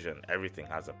conclusion, everything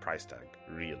has a price tag,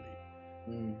 really.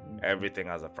 Everything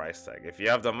has a price tag. If you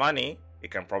have the money,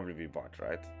 it can probably be bought,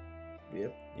 right?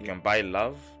 Yep. You can buy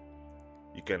love,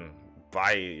 you can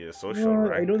buy your social No,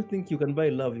 rank. I don't think you can buy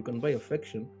love. You can buy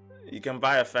affection. You can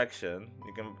buy affection.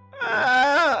 You can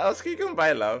Oscar, you can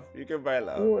buy love. You can buy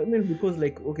love. No, I mean, because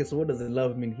like, okay, so what does the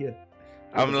love mean here?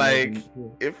 What I'm does love like,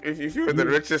 mean here? if you were the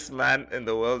richest man in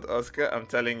the world, Oscar, I'm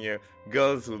telling you,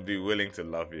 girls will be willing to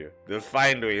love you. They'll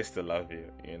find ways to love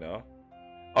you, you know?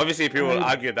 Obviously, people will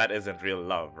argue that isn't real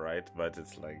love, right? But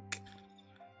it's like,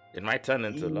 it might turn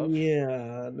into love.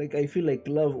 Yeah, like I feel like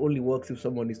love only works if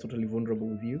someone is totally vulnerable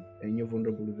with you and you're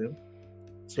vulnerable with them.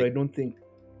 So I don't think.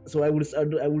 So I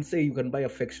would say you can buy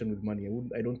affection with money.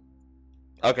 I don't.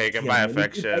 Okay, you can buy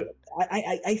affection.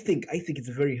 I think it's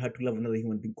very hard to love another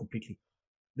human being completely.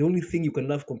 The only thing you can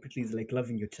love completely is like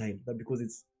loving your child, that because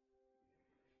it's.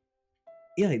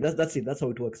 Yeah, that's it. That's how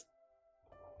it works.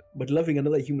 But loving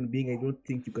another human being, I don't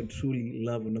think you can truly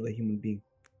love another human being.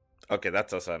 Okay,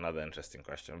 that's also another interesting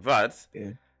question. But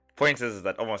Yeah. point is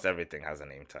that almost everything has a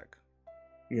name tag.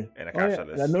 Yeah. In a Oh, yeah.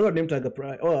 capitalist. No, not name tag, a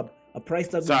price. Oh, a price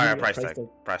tag. Sorry, would a be price tag.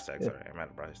 Price tag, Yeah. sorry. I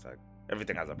meant a price tag.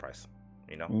 Everything has a price,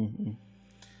 you know? Mm-hmm.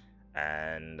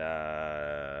 And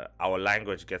our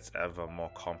language gets ever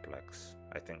more complex,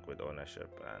 I think, with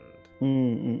ownership. And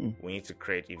Mm-hmm. we need to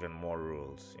create even more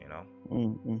rules, you know?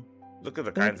 Mm-hmm. Look at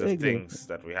the kinds of Exactly. things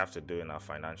that we have to do in our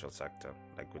financial sector,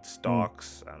 like with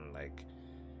stocks and like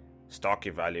stock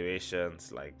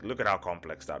evaluations. Like, look at how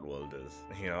complex that world is,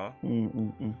 you know?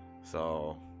 Mm-hmm.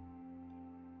 So,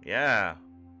 yeah.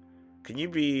 Can you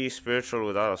be spiritual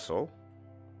without a soul?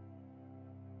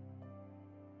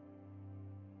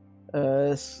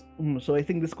 So I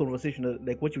think this conversation,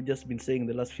 like what you've just been saying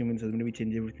the last few minutes, has maybe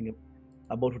changed everything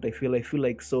about what I feel. I feel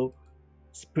like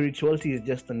spirituality is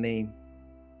just a name.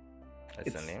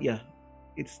 It's a name? Yeah,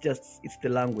 it's the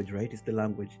language, right? It's the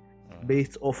language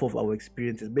based off of our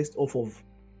experiences, based off of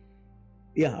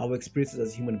our experiences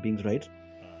as human beings, right?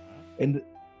 And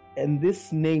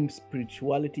this name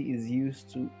spirituality is used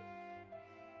to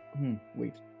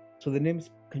wait. So the names,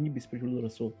 can you be spiritual without a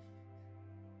soul?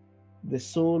 The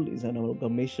soul is an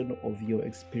amalgamation of your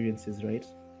experiences, right?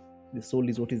 The soul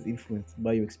is what is influenced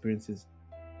by your experiences.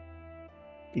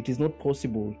 It is not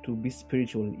possible to be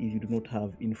spiritual if you do not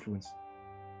have influence,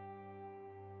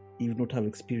 if you do not have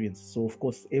experience. So of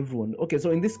course everyone, okay, so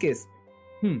in this case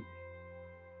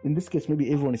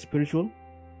maybe everyone is spiritual.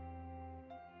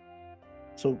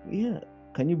 So yeah,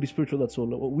 can you be spiritual without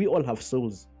soul? We all have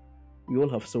souls.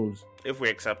 If we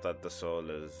accept that the soul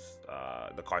is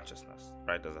the consciousness,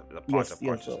 right? There's a part of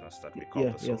consciousness that we call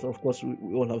the soul. Yes, of course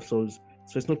we all have souls.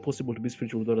 So it's not possible to be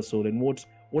spiritual without a soul. And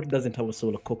what doesn't have a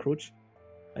soul? A cockroach?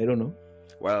 I don't know.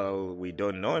 Well, we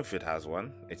don't know if it has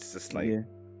one. It's just like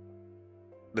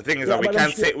the thing is Yeah, that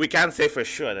but we can't say for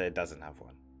sure that it doesn't have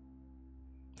one.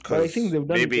 But I think they've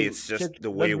done maybe it's just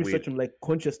the way we research on like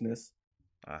consciousness.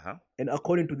 And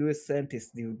according to the way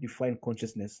scientists define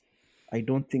consciousness, I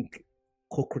don't think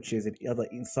cockroaches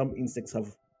and some insects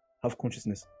have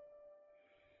consciousness.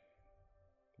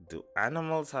 Do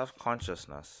animals have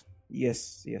consciousness?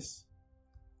 Yes.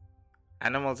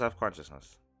 Animals have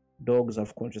consciousness. Dogs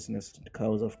have consciousness.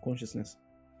 Cows have consciousness.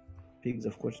 Pigs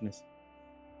have consciousness.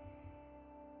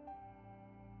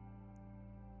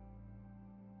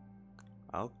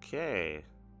 Okay.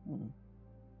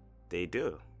 They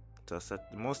do.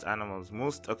 Most animals,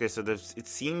 okay, so it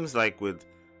seems like with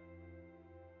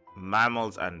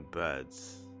mammals and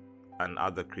birds and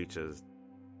other creatures,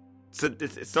 so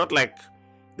it's not like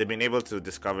they've been able to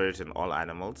discover it in all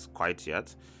animals quite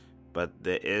yet, but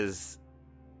there is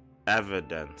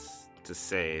evidence to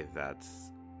say that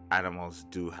animals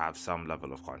do have some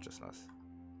level of consciousness.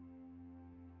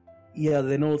 Yeah,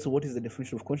 then also, what is the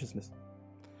definition of consciousness?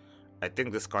 I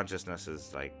think this consciousness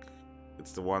is like,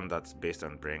 it's the one that's based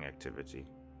on brain activity,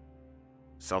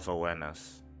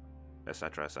 self-awareness,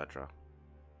 etc., etc.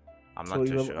 I'm not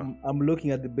too sure. I'm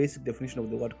looking at the basic definition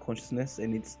of the word consciousness,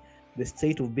 and it's the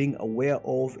state of being aware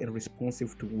of and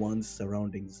responsive to one's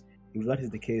surroundings. If that is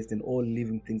the case, then all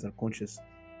living things are conscious.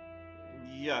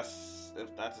 Yes,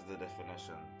 if that is the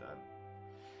definition, then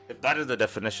if that is the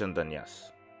definition, then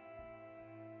yes.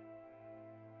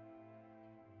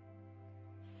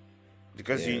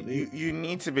 Because Yeah, you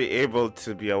need to be able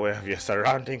to be aware of your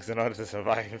surroundings in order to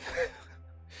survive.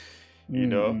 You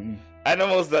know,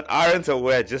 animals that aren't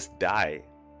aware just die,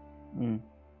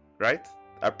 right?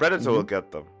 A predator will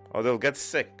get them, or they'll get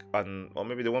sick, or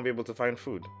maybe they won't be able to find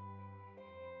food.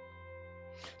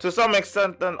 To some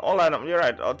extent, then all animals. You're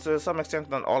right. Or to some extent,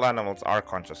 then all animals are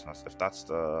consciousness, if that's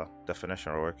the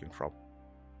definition we're working from.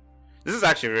 This is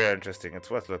actually very interesting. It's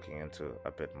worth looking into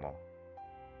a bit more.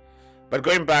 But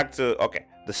going back to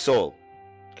the soul.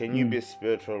 Can you be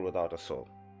spiritual without a soul?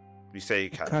 You say you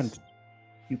can't.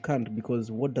 You can't,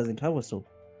 because what doesn't have a soul?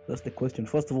 That's the question.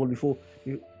 First of all,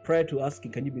 prior to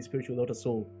asking, can you be spiritual without a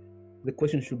soul? The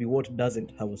question should be, what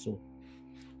doesn't have a soul?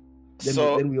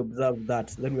 Then we observe that.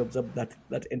 Then we observe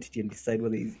that entity and decide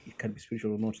whether it can be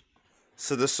spiritual or not.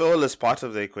 So the soul is part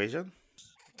of the equation?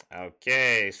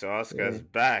 Okay, so Oscar's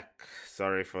back.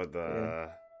 Sorry for the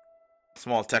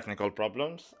small technical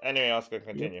problems. Anyway, Oscar,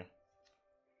 continue.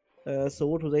 So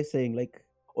what was I saying?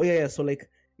 So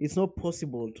it's not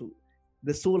possible to...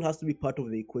 The soul has to be part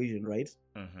of the equation, right?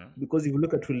 Because if you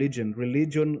look at religion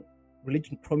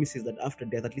promises that after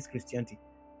death, at least Christianity,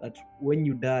 that when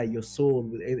you die, your soul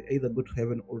will either go to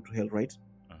heaven or to hell, right?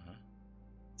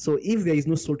 So if there is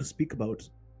no soul to speak about,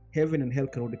 heaven and hell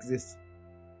cannot exist.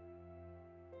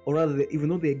 Or rather, even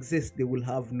though they exist, they will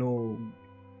have no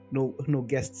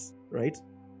guests, right?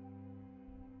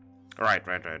 Right.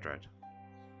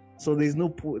 So there's no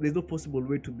possible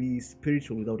way to be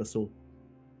spiritual without a soul.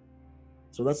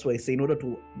 So that's why I say,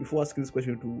 before asking this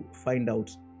question, to find out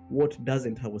what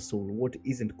doesn't have a soul, what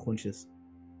isn't conscious,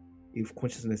 if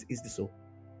consciousness is the soul.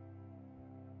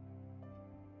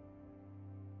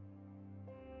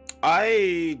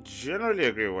 I generally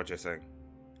agree with what you're saying.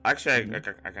 Actually, I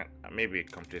can maybe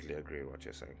completely agree with what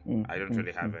you're saying. I don't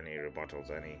really have any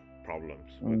rebuttals, any problems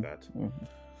with that.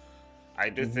 I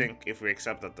do think if we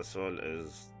accept that the soul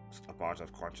is a part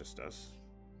of consciousness,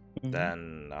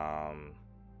 then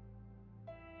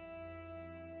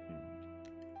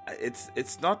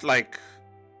it's not like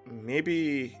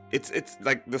maybe it's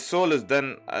like the soul is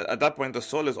then at that point the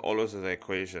soul is always in the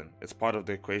equation. It's part of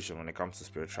the equation when it comes to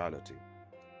spirituality.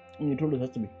 It always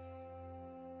has to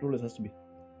be.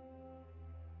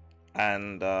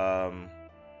 And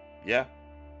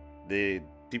the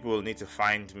people will need to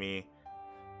find me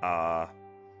a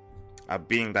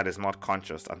being that is not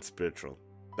conscious and spiritual.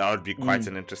 That would be quite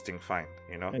an interesting find,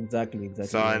 you know? Exactly.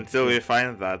 So until we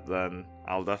find that, then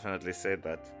I'll definitely say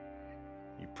that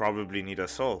you probably need a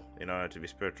soul in order to be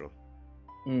spiritual.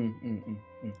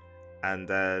 And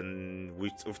then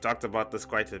we've talked about this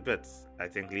quite a bit. I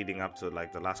think leading up to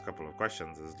the last couple of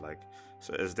questions is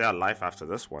so is there a life after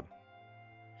this one?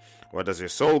 Where does your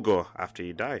soul go after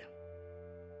you die?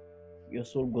 Your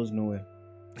soul goes nowhere.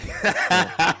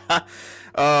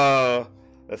 Oh,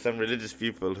 there's some religious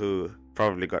people who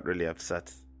probably got really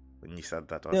upset when you said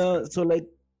that. Yeah,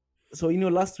 so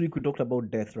last week we talked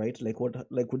about death, right? We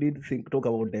did talk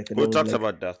about death. We talked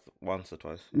about death once or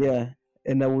twice. Yeah,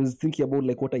 and I was thinking about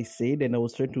what I said, and I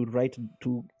was trying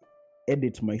to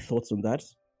edit my thoughts on that.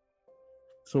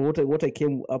 So what I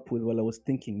came up with while I was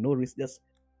thinking, no risk, just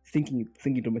thinking,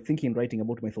 writing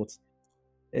about my thoughts.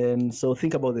 And so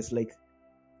think about this,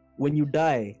 when you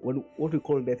die, what we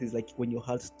call death is when your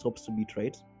heart stops to beat,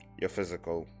 right? Your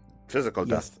physical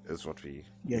death is what we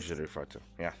usually refer to.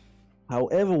 Yeah.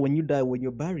 However, when you die, when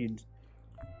you're buried,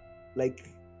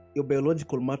 your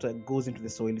biological matter goes into the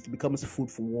soil. It becomes food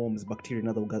for worms, bacteria, and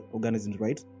other organisms,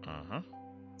 right?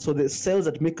 So the cells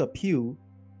that make up you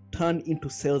turn into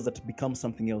cells that become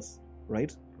something else,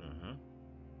 right?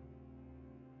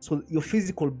 So your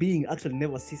physical being actually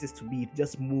never ceases to be. It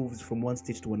just moves from one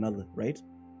stage to another, right?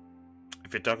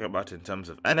 If you're talking about in terms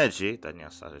of energy, then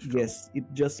yes, that is true. Yes, it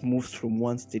just moves from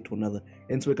one state to another.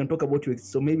 And so we can talk about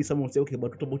so maybe someone will say, okay,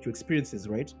 but what about your experiences,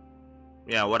 right?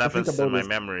 Yeah, what happens to my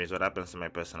memories? What happens to my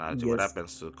personality? What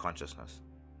happens to consciousness?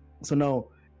 So now,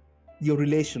 your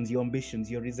relations, your ambitions,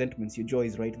 your resentments, your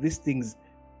joys, right? These things,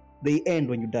 they end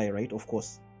when you die, right? Of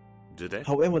course. Do they?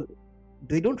 However,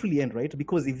 they don't really end, right?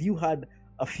 Because if you had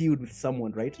a feud with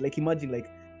someone, right? Imagine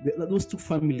those two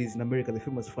families in America, the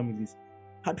famous families,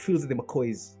 Hatfields and the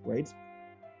McCoys, right?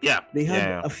 Yeah. They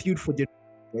had a feud for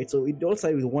generations, right? So it all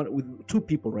started with two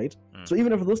people, right? So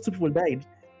even after those two people died,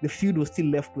 the feud was still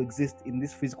left to exist in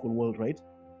this physical world, right?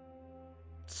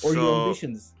 Or your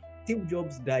ambitions. Steve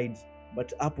Jobs died,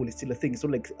 but Apple is still a thing. It's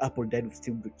not like Apple died with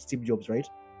Steve Jobs, right?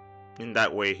 In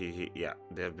that way,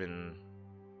 there have been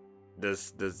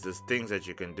there's things that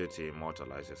you can do to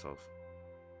immortalize yourself.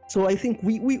 So I think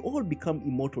we all become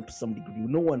immortal to some degree.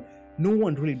 No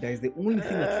one really dies. The only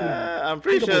thing that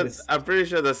really I'm pretty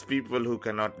sure there's people who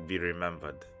cannot be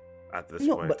remembered at this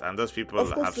point, and those people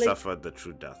have suffered the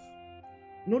true death.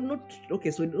 Not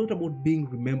okay. So it's not about being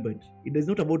remembered. It is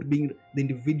not about being the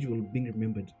individual being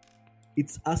remembered.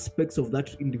 It's aspects of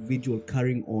that individual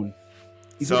carrying on.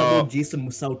 It's not about Jason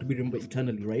Musau to be remembered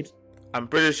eternally, right? I'm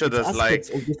pretty sure there's aspects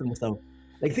of Jason Musau.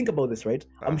 Like, think about this, right?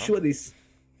 I'm sure there's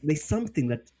something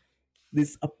that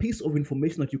there's a piece of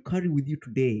information that you carry with you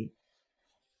today,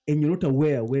 and you're not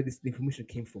aware where this information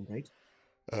came from, right?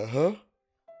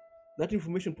 That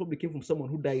information probably came from someone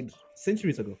who died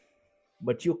centuries ago,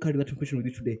 but you're carrying that information with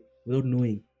you today without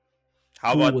knowing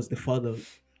who was the father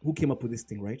who came up with this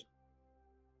thing, right?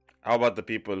 How about the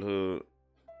people who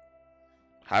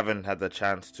haven't had the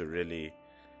chance to really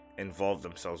involve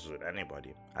themselves with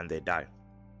anybody and they die?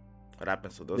 What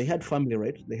happens to those? They had family,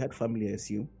 right? They had family, I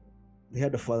assume. They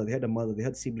had a father, they had a mother, they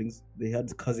had siblings, they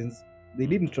had cousins. They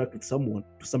did interact with someone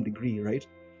to some degree, right?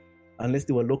 Unless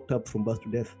they were locked up from birth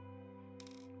to death.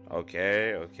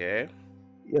 Okay.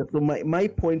 Yeah, so my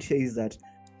point here is that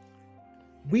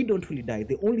we don't really die.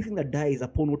 The only thing that dies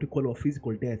upon what we call our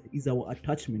physical death is our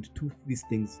attachment to these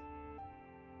things.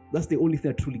 That's the only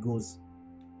thing that truly goes.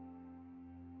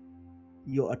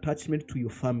 Your attachment to your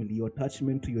family, your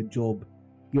attachment to your job,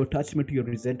 your attachment to your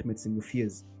resentments and your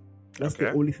fears. That's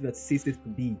the only thing that ceases to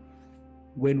be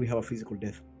when we have a physical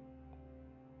death.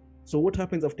 So what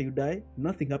happens after you die?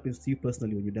 Nothing happens to you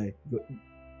personally when you die.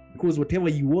 Because whatever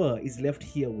you were is left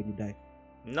here when you die.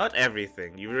 Not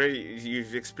everything.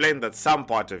 You've explained that some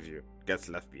part of you gets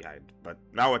left behind. But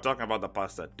now we're talking about the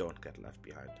parts that don't get left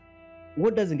behind.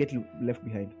 What doesn't get you left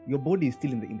behind? Your body is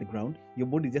still in the ground. Your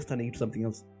body is just turning into something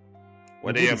else.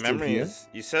 What are your memories?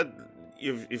 You said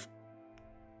you've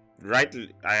rightly.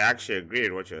 I actually agree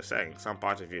with what you're saying. Some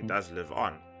part of you does live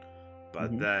on,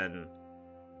 but then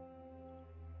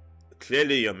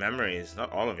clearly your memories,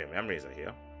 not all of your memories are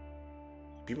here.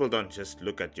 People don't just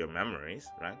look at your memories,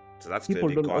 right? So that's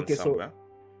clearly gone somewhere.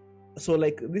 So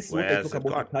like this is what I talk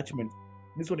about attachment.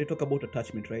 This is what I talk about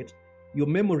attachment, right? Your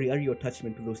memory are your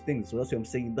attachment to those things. So that's what I'm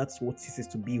saying. That's what ceases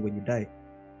to be when you die.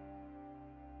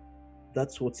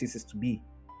 That's what ceases to be.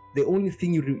 The only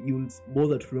thing you'll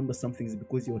bother to remember something is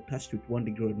because you're attached to it one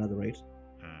degree or another, right?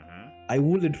 I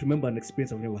wouldn't remember an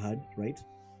experience I've never had, right?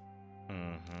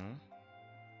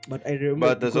 But I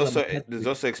remember. But there's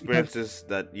also experiences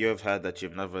that you have had that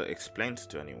you've never explained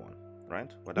to anyone,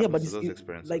 right? What happens to those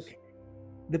experiences?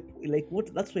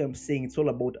 That's why I'm saying it's all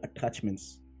about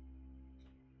attachments.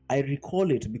 I recall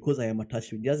it because I am attached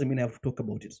to it. It doesn't mean I have to talk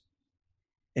about it.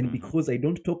 And because I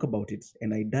don't talk about it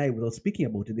and I die without speaking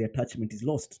about it, the attachment is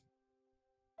lost.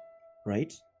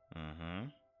 Right?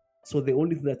 So the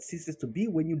only thing that ceases to be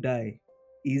when you die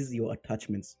is your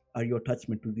attachments, are your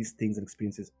attachment to these things and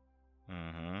experiences.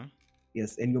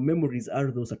 Yes, and your memories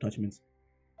are those attachments.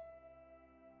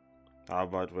 How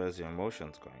about where's your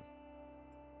emotions going?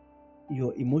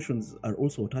 Your emotions are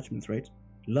also attachments, right?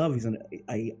 Love is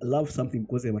I love something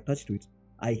because I'm attached to it.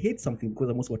 I hate something because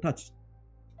I'm also attached.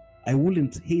 I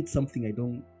wouldn't hate something I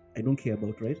don't care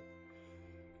about, right?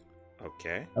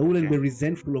 Okay. I wouldn't be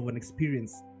resentful of an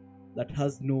experience that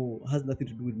has nothing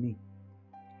to do with me.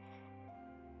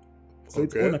 So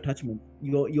it's all attachment.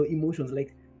 Your emotions,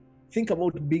 like think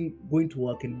about going to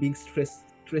work and being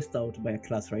stressed out by a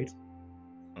class, right?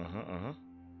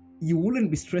 You wouldn't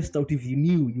be stressed out if you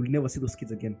knew you'll never see those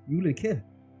kids again. You wouldn't care.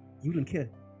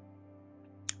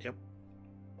 Yep.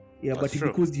 Yeah, that's but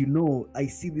because you know, I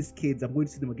see these kids, I'm going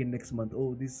to see them again next month.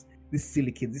 Oh, these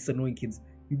silly kids, these annoying kids.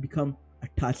 You become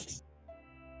attached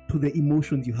to the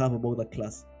emotions you have about that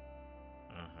class.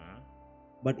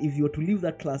 But if you were to leave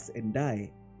that class and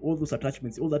die, all those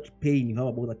attachments, all that pain you have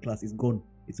about that class is gone.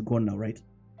 It's gone now, right?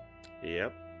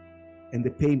 Yep. And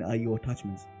the pain are your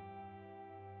attachments.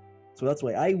 So that's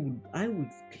why I would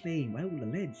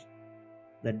allege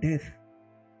that death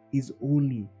is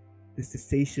only the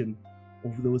cessation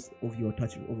of your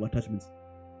attachments.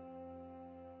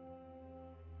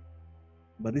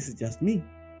 But this is just me.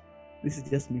 This is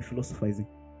just me philosophizing.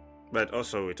 But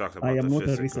also we talked about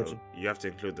the physical. You have to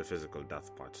include the physical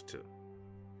death part too.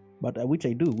 But which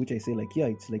I do, which I say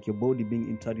it's like your body being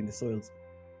interred in the soils.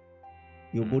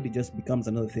 Your body just becomes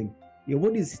another thing. Your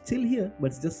body is still here, but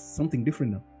it's just something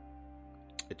different now.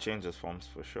 It changes forms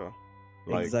for sure.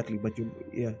 Exactly, but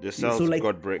the cells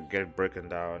get broken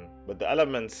down, but the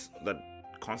elements that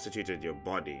constituted your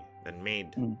body that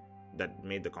made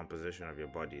the composition of your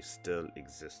body still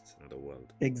exists in the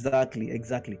world. Exactly.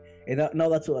 And now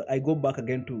that's what I go back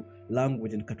again to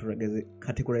language and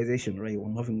categorization, right?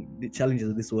 I'm having the challenges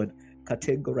of this word.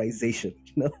 categorization.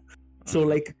 So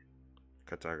like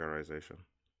categorization.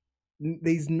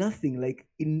 There's nothing like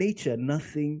in nature,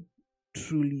 nothing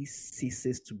truly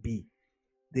ceases to be.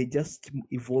 They just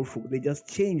evolve, they just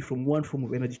change from one form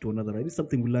of energy to another, right? It's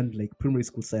something we learned like primary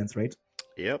school science, right?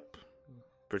 Yep.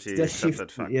 Pretty just accepted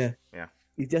shifts, fact. yeah.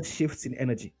 It just shifts in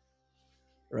energy,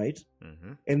 right?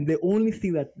 Mm-hmm. And the only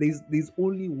thing that there's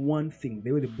only one thing,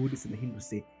 the way the Buddhists and the Hindus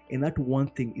say, and that one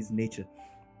thing is nature.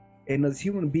 And as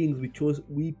human beings, we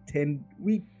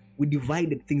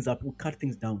divided things up, we cut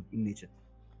things down in nature.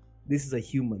 This is a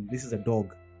human, this is a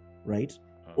dog, right?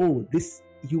 Oh, this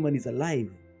human is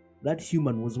alive. That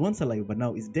human was once alive, but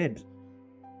now is dead.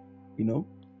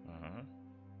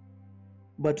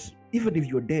 But even if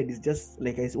you're dead, it's just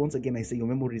like once again I say, your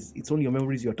memories. It's only your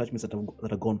memories, your attachments that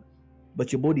are gone.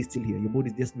 But your body is still here. Your body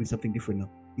is just doing something different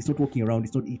now. It's not walking around.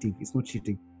 It's not eating. It's not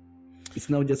shitting. It's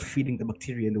now just feeding the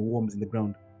bacteria and the worms in the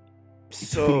ground.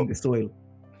 It's feeding the soil.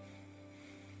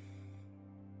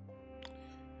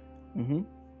 Mm-hmm.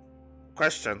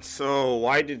 Question. So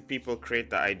why did people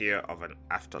create the idea of an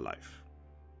afterlife?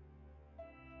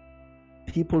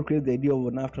 People create the idea of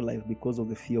an afterlife because of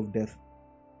the fear of death.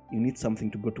 You need something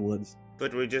to go towards.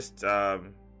 But we just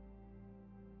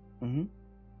Mm-hmm.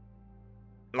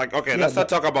 Like, okay, let's not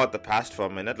talk about the past for a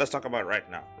minute. Let's talk about right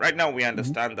now. Right now, we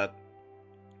understand that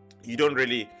you don't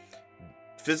really...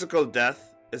 Physical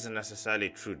death isn't necessarily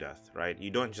true death, right? You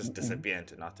don't just disappear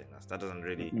into nothingness. That doesn't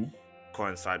really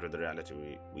coincide with the reality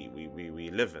we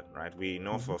live in, right? We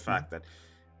know for a fact that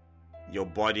your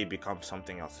body becomes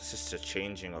something else. It's just a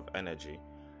changing of energy.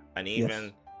 And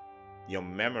even your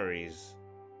memories,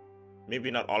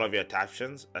 maybe not all of your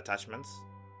attachments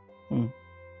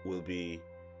will be...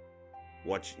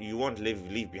 what you won't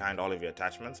leave behind all of your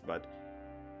attachments, but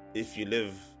if you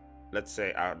live, let's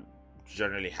say, a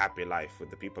generally happy life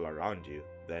with the people around you,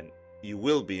 then you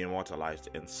will be immortalized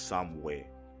in some way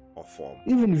or form.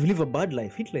 Even if you live a bad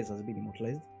life, Hitler has been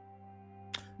immortalized.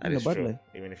 That is true.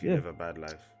 Even if you live a bad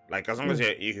life, like as long as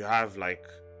you have like,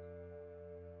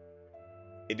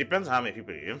 it depends on how many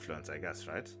people you influence, I guess,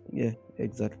 right? Yeah,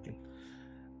 exactly.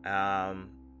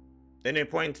 Any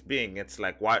point being, it's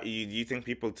like, why you think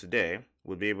people today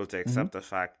would be able to accept the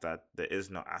fact that there is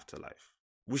no afterlife?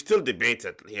 We still debate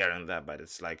it here and there, but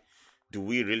it's like, do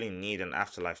we really need an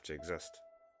afterlife to exist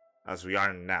as we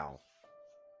are now?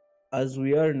 As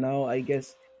we are now, I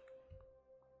guess,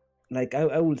 like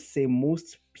I would say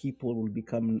most people will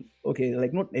become, okay,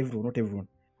 like not everyone,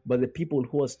 but the people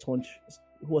who are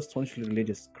staunchly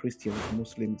religious, Christians,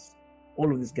 Muslims,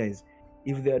 all of these guys,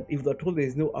 if they're told there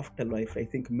is no afterlife, I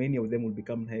think many of them will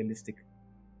become nihilistic.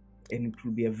 And it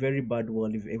will be a very bad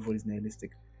world if everyone is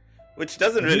nihilistic. Which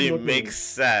doesn't really make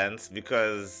sense,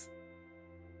 because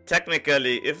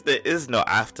technically, if there is no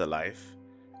afterlife,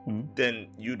 then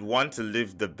you'd want to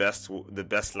live the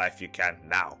best life you can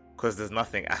now, because there's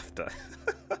nothing after.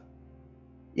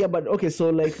 Yeah, but okay, so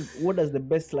like, what does the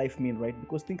best life mean, right?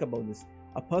 Because think about this.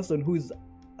 A person who is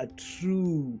a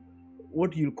true,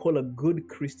 what you call a good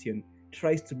Christian,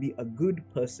 tries to be a good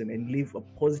person and live a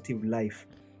positive life,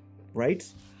 right?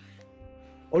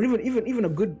 Or even a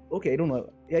good, okay, I don't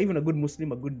know, even a good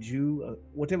Muslim, a good Jew,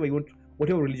 whatever you want,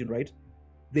 whatever religion, right?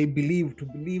 They believe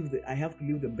that I have to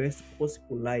live the best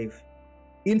possible life,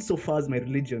 insofar as my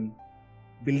religion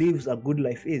believes a good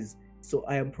life is. So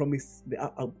I am promised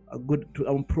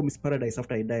I'm promised paradise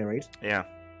after I die, right? Yeah.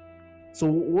 So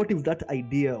what if that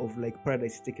idea of like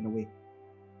paradise is taken away?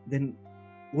 Then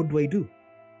what do I do?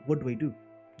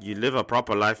 You live a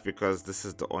proper life because this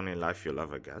is the only life you'll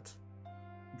ever get.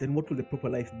 Then what will the proper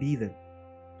life be then?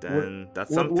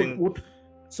 That's something...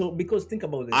 So, because think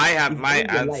about this. I have my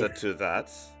answer to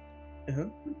that.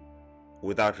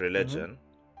 Without religion.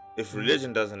 If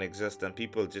religion doesn't exist, then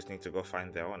people just need to go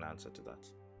find their own answer to that.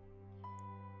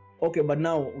 Okay, but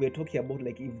now we're talking about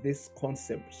like if this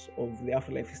concept of the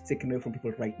afterlife is taken away from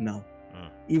people right now.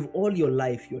 If all your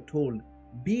life you're told,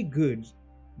 be good,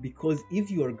 because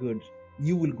if you are good,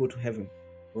 you will go to heaven,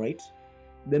 right?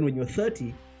 Then when you're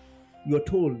 30, you're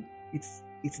told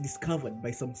it's discovered by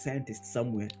some scientist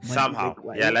somewhere. Somehow.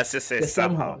 Like, let's just say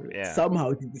somehow. Yeah.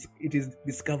 Somehow it is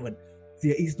discovered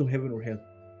there is no heaven or hell.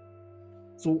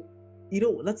 So,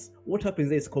 that's what happens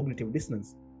there is cognitive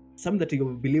dissonance. Something that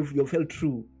you felt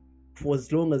true for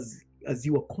as long as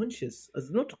you are conscious, as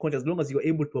long as you're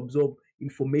able to absorb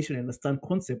information and understand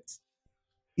concepts,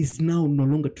 is now no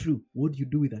longer true. What do you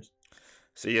do with that?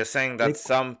 So you're saying that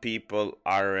some people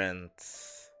aren't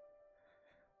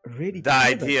ready. The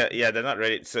idea, they're not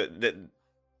ready. So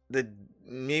the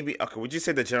maybe, okay, would you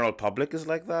say the general public is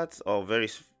like that, or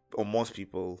most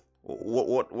people?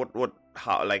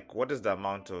 How, like, what is the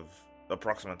amount of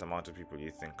approximate amount of people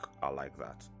you think are like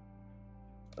that?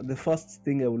 The first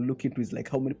thing I will look into is like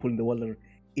how many people in the world are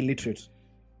illiterate.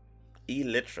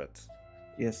 Illiterate?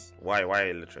 Yes. Why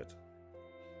illiterate?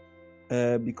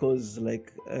 Because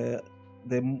like the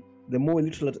more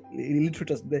illiterate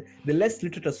the less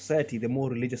literate a society, the more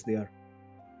religious they are.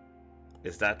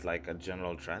 Is that like a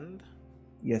general trend?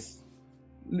 Yes.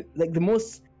 Like the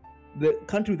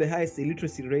country with the highest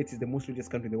illiteracy rates is the most religious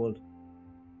country in the world.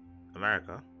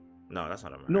 America? No, that's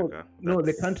not America. No,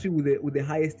 the country with the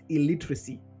highest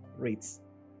illiteracy rates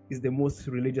is the most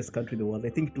religious country in the world. I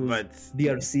think it was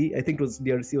DRC. I think it was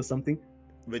DRC or something.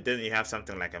 But then you have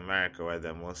something like America where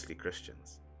they're mostly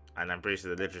Christians, and I'm pretty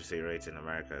sure the literacy rate in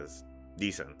America is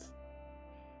decent.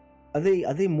 Are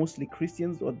they mostly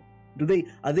Christians, or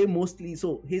are they mostly?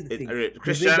 So here's the thing: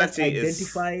 Christianity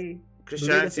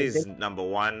is number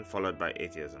one, followed by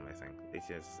atheism. I think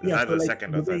atheism is either the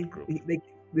second or third group. Like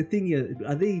the thing here,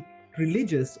 are they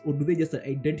religious or do they just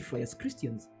identify as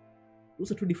Christians?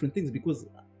 Those are two different things. Because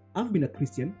I've been a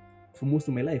Christian for most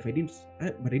of my life. But I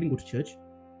didn't go to church.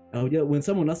 When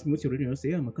someone asks me what's your religion, I say,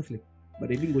 yeah, I'm a Catholic. But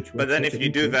I didn't go to church. But then if you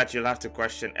do that, you'll have to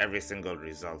question every single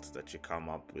result that you come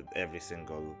up with, every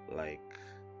single, like...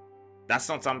 That's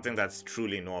not something that's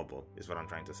truly knowable, is what I'm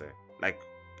trying to say. Like,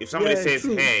 if somebody says,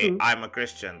 true. I'm a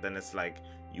Christian, then it's like,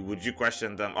 would you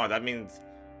question them? Oh, that means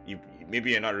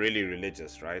maybe you're not really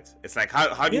religious, right? It's like,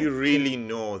 how do you really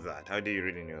know that? How do you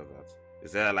really know that?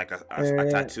 Is there like a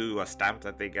tattoo, a stamp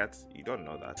that they get? You don't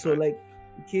know that. So, right? like,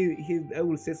 I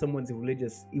will say someone's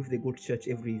religious if they go to church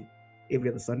every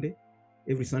other Sunday.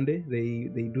 Every Sunday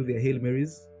they do their Hail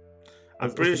Marys.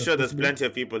 I'm pretty sure there's plenty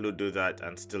of people who do that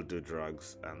and still do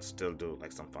drugs and still do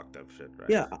like some fucked up shit, right?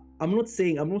 Yeah, I'm not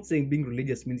saying being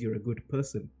religious means you're a good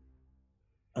person.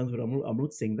 And I'm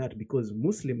not saying that, because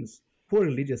Muslims who are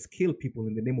religious kill people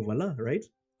in the name of Allah, right?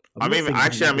 I'm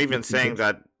even saying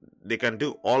that they can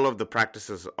do all of the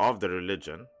practices of the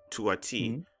religion to a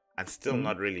T and still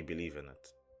not really believe in it.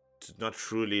 To not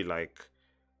truly like...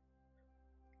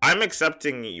 I'm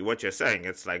accepting what you're saying.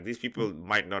 It's like these people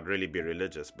might not really be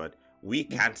religious, but we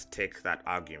can't take that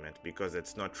argument because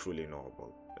it's not truly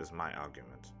knowable, is my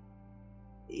argument.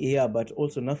 Yeah, but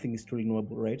also nothing is truly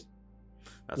knowable, right?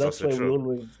 That's also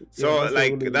true.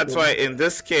 That's why in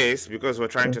this case, because we're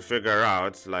trying to figure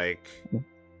out, like...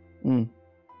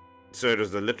 So it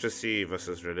was the literacy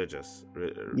versus religiousness.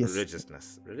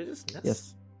 Religiousness?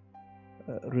 Yes.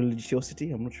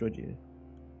 Religiosity? I'm not sure.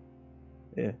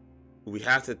 Yeah. We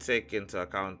have to take into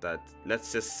account that,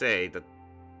 let's just say that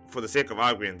for the sake of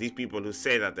argument, these people who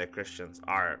say that they're Christians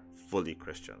are fully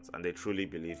Christians and they truly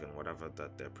believe in whatever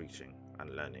that they're preaching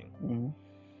and learning.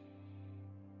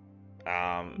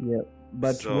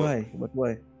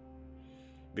 Why?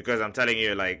 Because I'm telling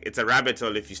you, like, it's a rabbit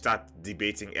hole if you start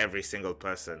debating every single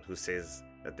person who says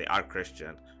that they are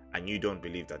Christian and you don't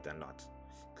believe that they're not.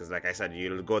 Because like I said,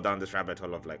 you'll go down this rabbit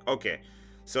hole of like, okay,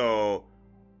 so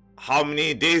how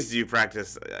many days do you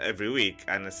practice every week?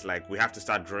 And it's like, we have to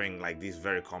start drawing like these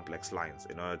very complex lines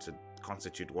in order to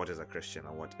constitute what is a Christian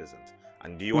and what isn't.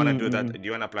 And do you want to do that? Do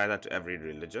you want to apply that to every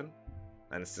religion?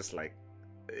 And it's just like,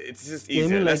 it's just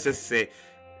easier. Let's just say,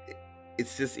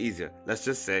 it's just easier. Let's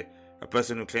just say a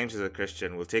person who claims he's a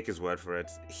Christian, will take his word for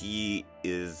it. He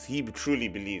truly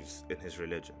believes in his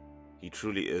religion. He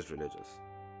truly is religious.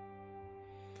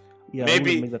 Yeah,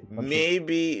 maybe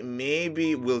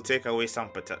we'll take away some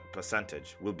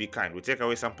percentage. We'll be kind. We'll take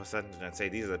away some percentage and say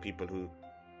these are the people who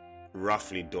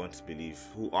roughly don't believe,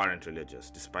 who aren't religious,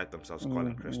 despite themselves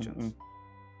calling Christians.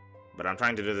 But I'm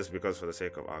trying to do this because for the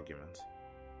sake of argument.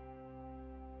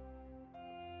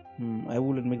 I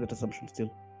wouldn't make that assumption still.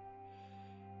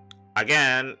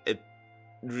 Again,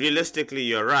 realistically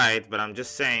you're right, but I'm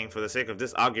just saying for the sake of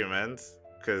this argument,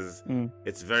 because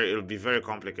it'll be very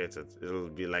complicated. It'll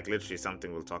be like literally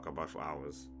something we'll talk about for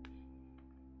hours.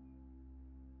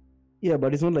 Yeah,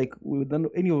 but it's not like with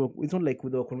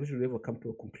our conversation we ever come to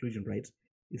a conclusion, right?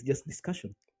 It's just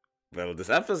discussion. Well, this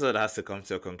episode has to come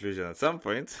to a conclusion at some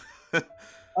point.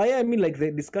 I mean, like,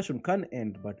 the discussion can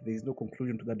end, but there is no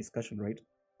conclusion to that discussion, right?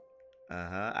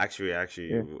 Actually,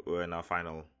 we're in our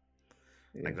final.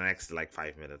 Like the next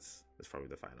 5 minutes is probably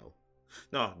the final.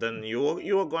 No, then you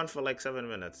were gone for 7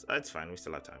 minutes. It's fine. We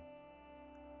still have time.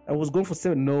 I was going for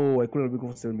 7. No, I couldn't be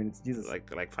going for 7 minutes. Jesus. Like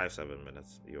 5-7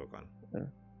 minutes. You were gone.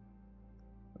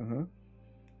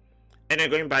 Anyway,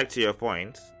 going back to your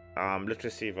point,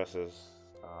 literacy versus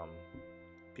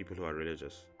people who are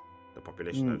religious, the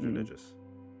population that's religious.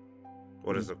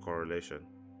 What is the correlation?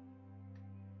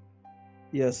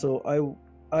 Yeah, so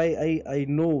I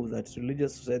know that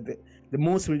the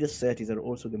most religious societies are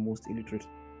also the most illiterate.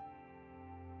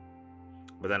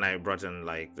 But then I brought in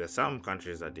like there's some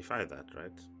countries that defy that,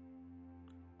 right?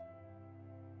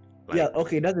 Like, Yeah,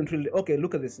 okay, it doesn't really. Okay,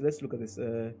 look at this. Let's look at this.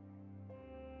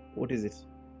 What is it?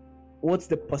 What's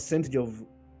the percentage of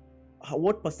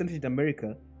what percentage in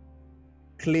America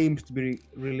claims to be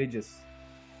religious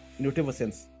in whatever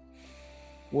sense?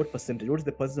 What percentage? What is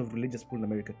the percentage of religious people in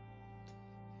America?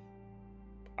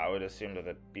 I would assume that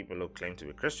the people who claim to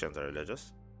be Christians are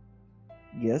religious.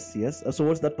 Yes, yes. So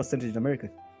what's that percentage in America?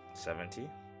 70,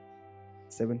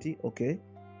 70. Okay.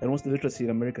 And what's the literacy in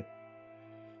America?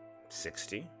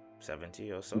 60,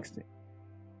 70 or so. 60.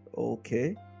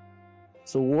 Okay.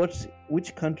 So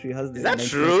which country has the Is that 99%?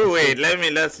 true? Wait,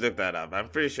 let's look that up. I'm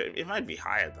pretty sure it might be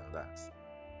higher than that.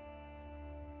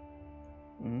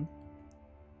 Mhm.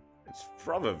 It's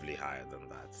probably higher than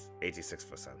that.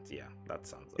 86%. Yeah, that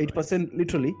sounds. 8%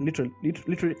 literacy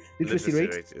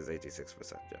rate. Is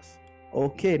 86%. Yes.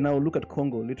 Okay, now look at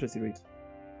Congo literacy rate.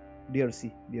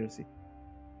 DRC.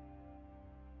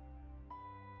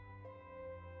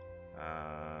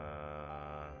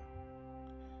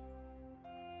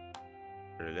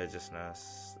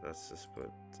 Religiousness. Let's just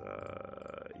put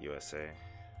USA.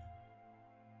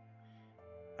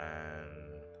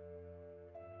 And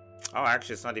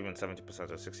actually, it's not even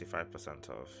 70% or 65%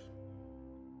 of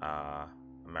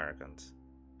Americans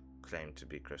claim to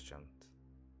be Christians.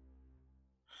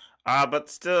 But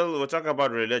still, we're talking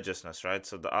about religiousness, right?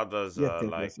 So the others are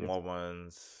like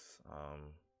Mormons.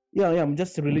 Yeah, I'm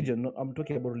just a religion. I'm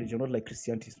talking about religion, not like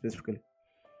Christianity specifically.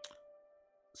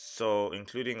 So,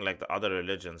 including like the other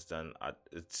religions, then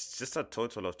it's just a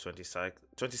total of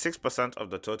 26% of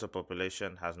the total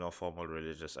population has no formal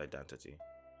religious identity.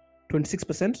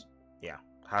 26%? Yeah,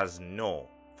 has no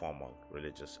formal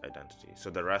religious identity. So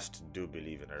the rest do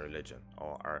believe in a religion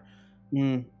or are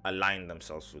align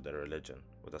themselves with a religion,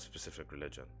 with a specific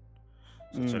religion.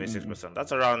 So 26%,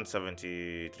 that's around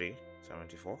 73,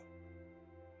 74.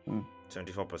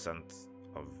 74%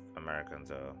 of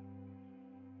Americans are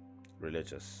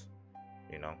religious,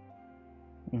 you know.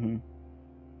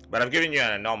 But I've given you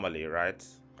an anomaly, right?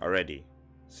 Already.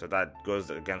 So that goes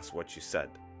against what you said.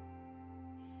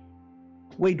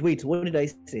 Wait, what did I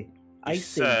say? I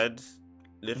said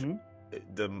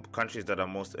the countries that are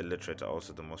most illiterate are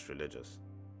also the most religious.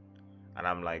 And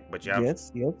I'm like, but you have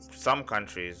some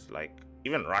countries, like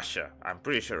even Russia. I'm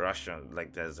pretty sure Russia,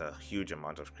 like there's a huge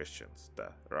amount of Christians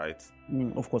there, right?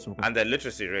 Of course. And the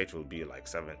literacy rate will be like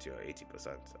 70 or 80%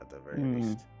 at the very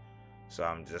least. So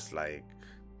I'm just like,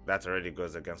 that already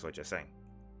goes against what you're saying.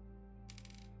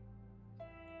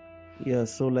 Yeah,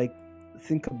 so like,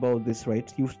 think about this,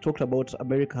 right? You've talked about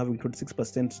America having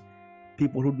 26%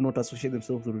 people who do not associate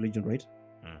themselves with religion, right?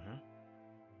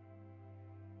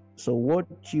 So what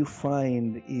you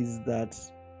find is that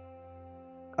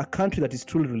a country that is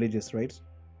truly religious, right,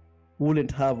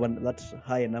 wouldn't have that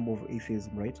high number of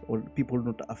atheism, right? Or people who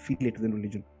not affiliate with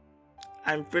religion.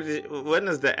 I'm pretty. When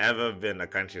has there ever been a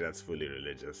country that's fully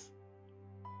religious?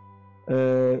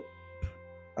 I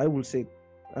will say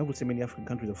many African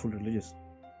countries are fully religious.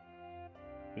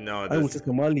 No, I would say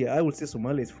Somalia. I would say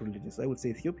Somalia is fully religious. I would say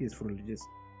Ethiopia is fully religious.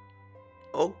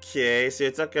 Okay, so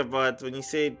you're talking about when you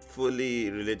say fully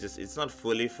religious, it's not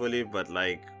fully, but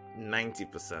like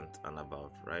 90% and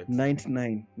above, right?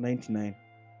 99.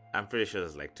 I'm pretty sure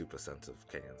there's like 2% of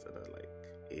Kenyans that are like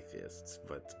atheists,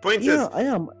 but point is, I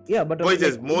am. Yeah, but point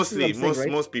is mostly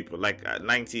most people like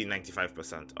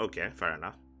 90-95%. Okay, fair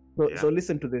enough. So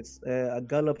listen to this. A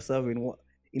Gallup survey in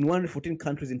 114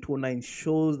 countries in 2009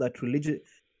 shows that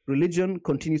religion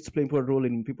continues to play an important role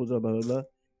in people's blah, blah, blah.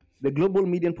 The global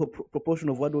median proportion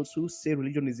of adults who say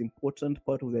religion is an important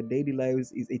part of their daily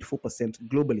lives is 84%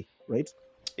 globally, right?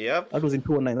 Yep. That was in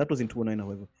 2009,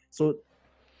 however. So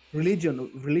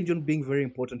religion being very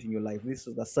important in your life. This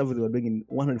is the survey they were doing in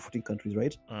 114 countries,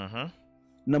 right?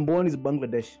 Number one is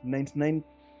Bangladesh. 99%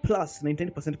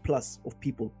 plus of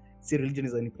people say religion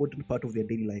is an important part of their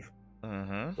daily life,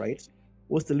 right?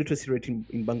 What's the literacy rate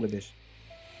in Bangladesh?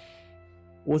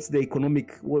 What's the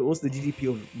GDP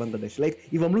of Bangladesh? Like,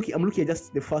 if I'm looking at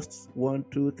just the first 1,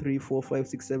 2, 3, 4, 5,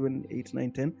 6, 7, 8,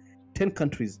 9, 10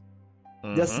 countries.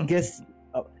 Just guess,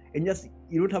 and just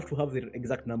you don't have to have the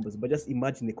exact numbers, but just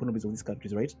imagine the economies of these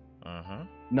countries, right?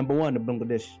 Number 1,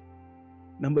 Bangladesh.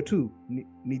 Number 2,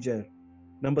 Niger.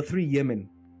 Number 3, Yemen.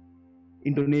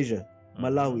 Indonesia,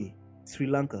 Malawi, Sri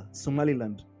Lanka,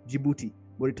 Somaliland, Djibouti,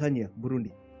 Mauritania,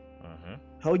 Burundi.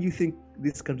 How do you think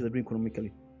these countries are doing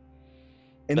economically?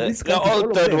 And they're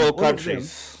all third world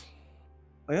countries.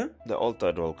 Yeah? They're all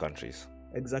third world countries.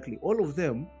 Exactly. All of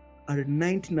them are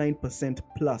 99%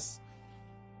 plus.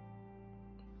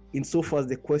 Insofar as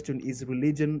the question is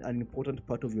religion an important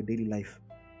part of your daily life?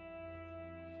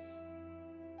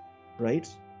 right?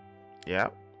 Yeah.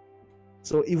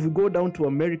 So if we go down to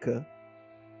America,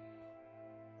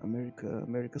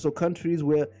 so countries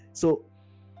where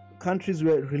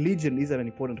religion is an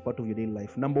important part of your daily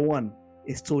life. Number one,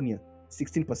 Estonia,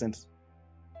 16%.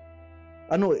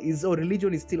 I know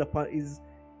religion is still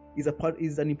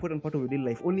is an important part of your daily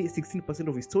life. Only 16%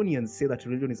 of Estonians say that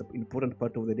religion is an important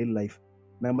part of their daily life.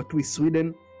 Number two is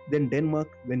Sweden, then Denmark,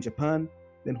 then Japan,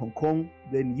 then Hong Kong,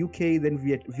 then UK, then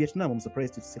Vietnam. I'm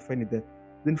surprised to find it there.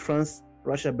 Then France,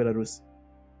 Russia, Belarus.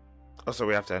 Also,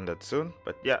 we have to end it soon,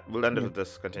 but yeah, we'll end it with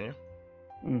this. Continue.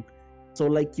 So,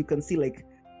 like, you can see, like,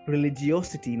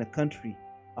 religiosity in a country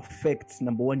affects,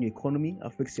 number one, your economy,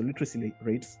 affects your literacy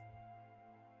rates.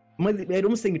 I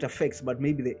don't think it affects, but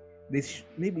maybe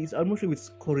I'm not sure if it's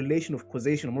correlation of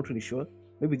causation. I'm not really sure.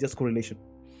 Maybe just correlation.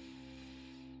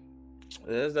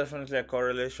 There's definitely a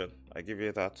correlation. I give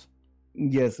you that.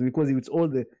 Yes, because it's all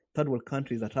the third world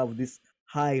countries that have this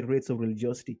high rates of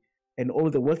religiosity, and all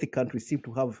the wealthy countries seem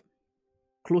to have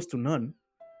close to none.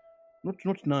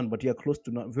 Not none, but yeah, close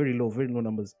to none. Very low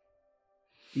numbers.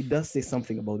 It does say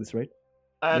something about this, right?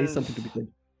 There's something to be said.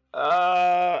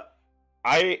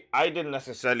 I didn't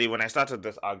necessarily, when I started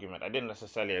this argument, I didn't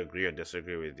necessarily agree or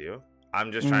disagree with you.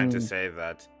 I'm just trying to say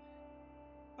that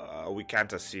we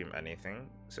can't assume anything.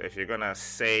 So if you're gonna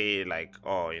say, like,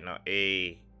 oh, you know,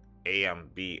 A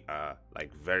and B are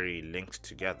like very linked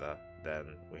together,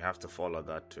 then we have to follow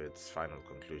that to its final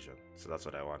conclusion. So that's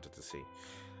what I wanted to see.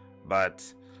 But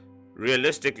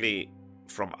realistically,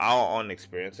 from our own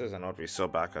experiences and what we saw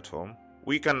back at home,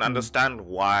 we can understand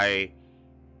why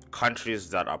countries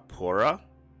that are poorer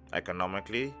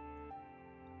economically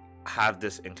have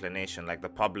this inclination, like the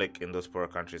public in those poorer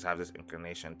countries have this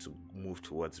inclination to move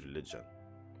towards religion.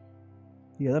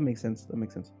 Yeah, that makes sense.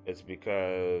 It's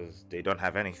because they don't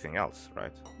have anything else,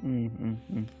 right?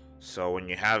 So when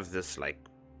you have this, like,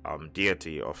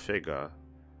 deity or figure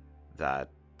that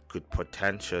could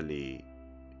potentially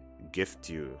gift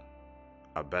you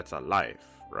a better life,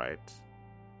 right?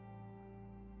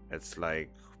 It's like,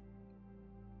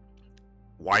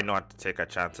 why not take a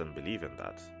chance and believe in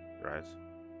that, right?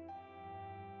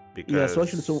 Because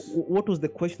so what was the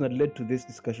question that led to this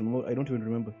discussion? I don't even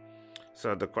remember.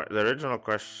 So the original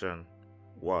question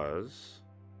was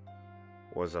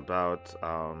about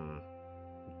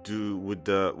would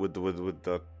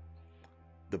the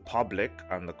public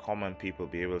and the common people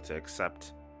be able to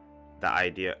accept the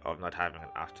idea of not having an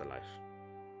afterlife?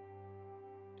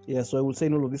 Yeah, so I would say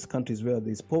in all of these countries where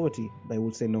there is poverty, I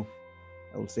would say no.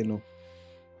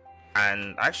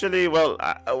 And actually, well,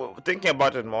 thinking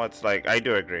about it more, it's like, I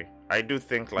do agree. I do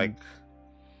think, like,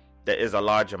 there is a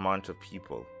large amount of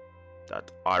people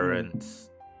that aren't,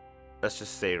 let's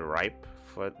just say, ripe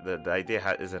for the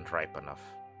idea isn't ripe enough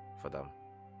for them.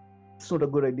 It's not a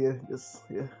good idea. Just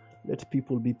let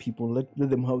people be people. Let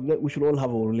them have. We should all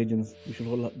have our religions. We should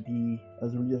all be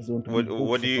as religious.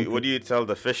 What do you tell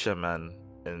the fishermen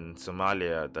in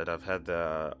Somalia that have had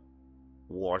the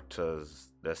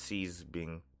waters, the seas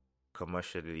being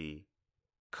commercially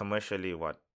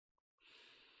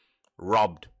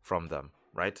robbed from them,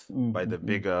 right? By the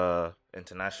bigger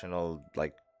international,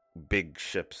 like, big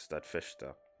ships that fish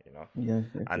there, you know? Yeah.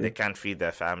 And they can't feed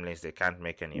their families, they can't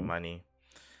make any money.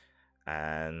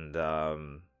 And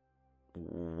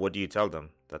what do you tell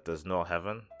them? That there's no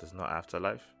heaven, there's no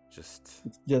afterlife? It's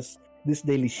just this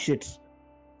daily shit.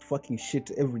 Fucking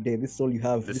shit every day. This is all you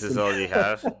have. This is all you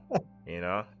have, you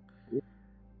know?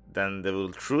 Then they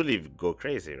will truly go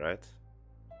crazy, right?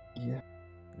 Yeah.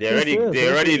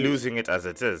 They're already losing it as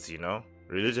it is, you know?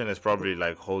 Religion is probably,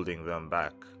 like, holding them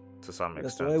back to some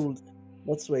extent.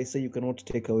 That's why I say you cannot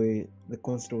take away the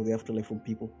concept of the afterlife from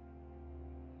people.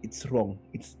 It's wrong.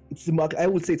 I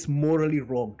would say it's morally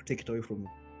wrong to take it away from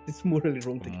them. It's morally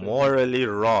wrong to take it away. Morally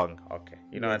wrong. Okay.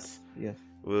 You know what? Yeah.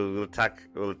 We'll attack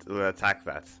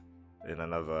that in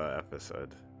another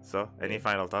episode. So, any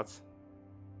final thoughts?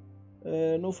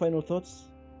 No final thoughts.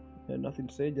 Nothing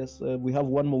to say. Just we have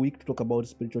one more week to talk about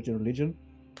spirituality and religion.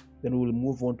 Then we will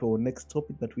move on to our next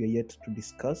topic that we are yet to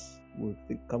discuss. We'll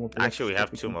come up. Actually, we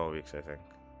have 2 more weeks, I think.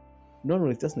 No,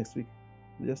 it's just next week.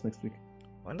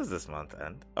 When does this month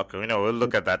end? Okay, we'll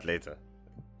look at that later.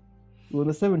 Well,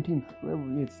 the 17th.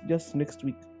 It's just next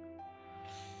week.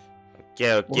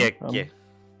 Okay.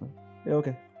 Yeah,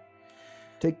 okay.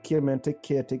 Take care, man. Take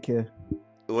care.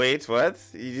 Wait, what?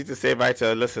 You need to say bye to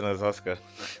our listeners, Oscar.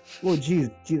 Oh,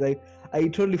 jeez. I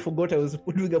totally forgot I was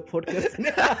doing a podcast.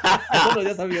 I thought I was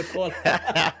just having a call.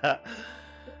 Have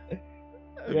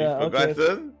you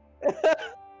forgotten?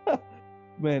 Okay.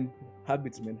 Man,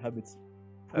 habits.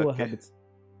 Poor habits.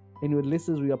 Anyway,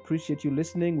 listeners, we appreciate you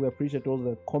listening. We appreciate all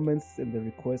the comments and the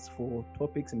requests for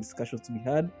topics and discussions to be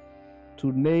had.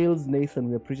 To Nails, Nathan,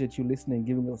 we appreciate you listening and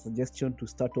giving us a suggestion to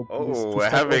start up. We're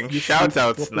having shout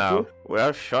outs now. We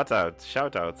have shout outs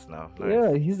now. Nice.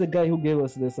 Yeah, he's the guy who gave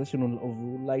us the session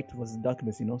of light versus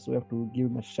darkness, so we have to give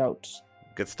him a shout.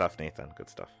 Good stuff, Nathan. Good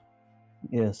stuff.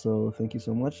 Yeah, so thank you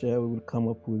so much. We will come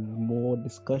up with more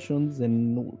discussions,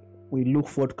 and we look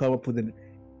forward to come up with a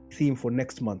theme for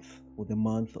next month, for the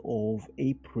month of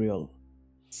April.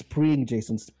 Spring,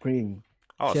 Jason, spring.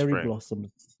 Cherry spring. blossoms.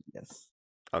 Yes.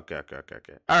 Okay.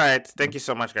 All right. Thank you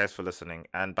so much, guys, for listening.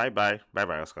 And bye-bye.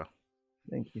 Bye-bye, Oscar.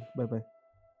 Thank you. Bye-bye.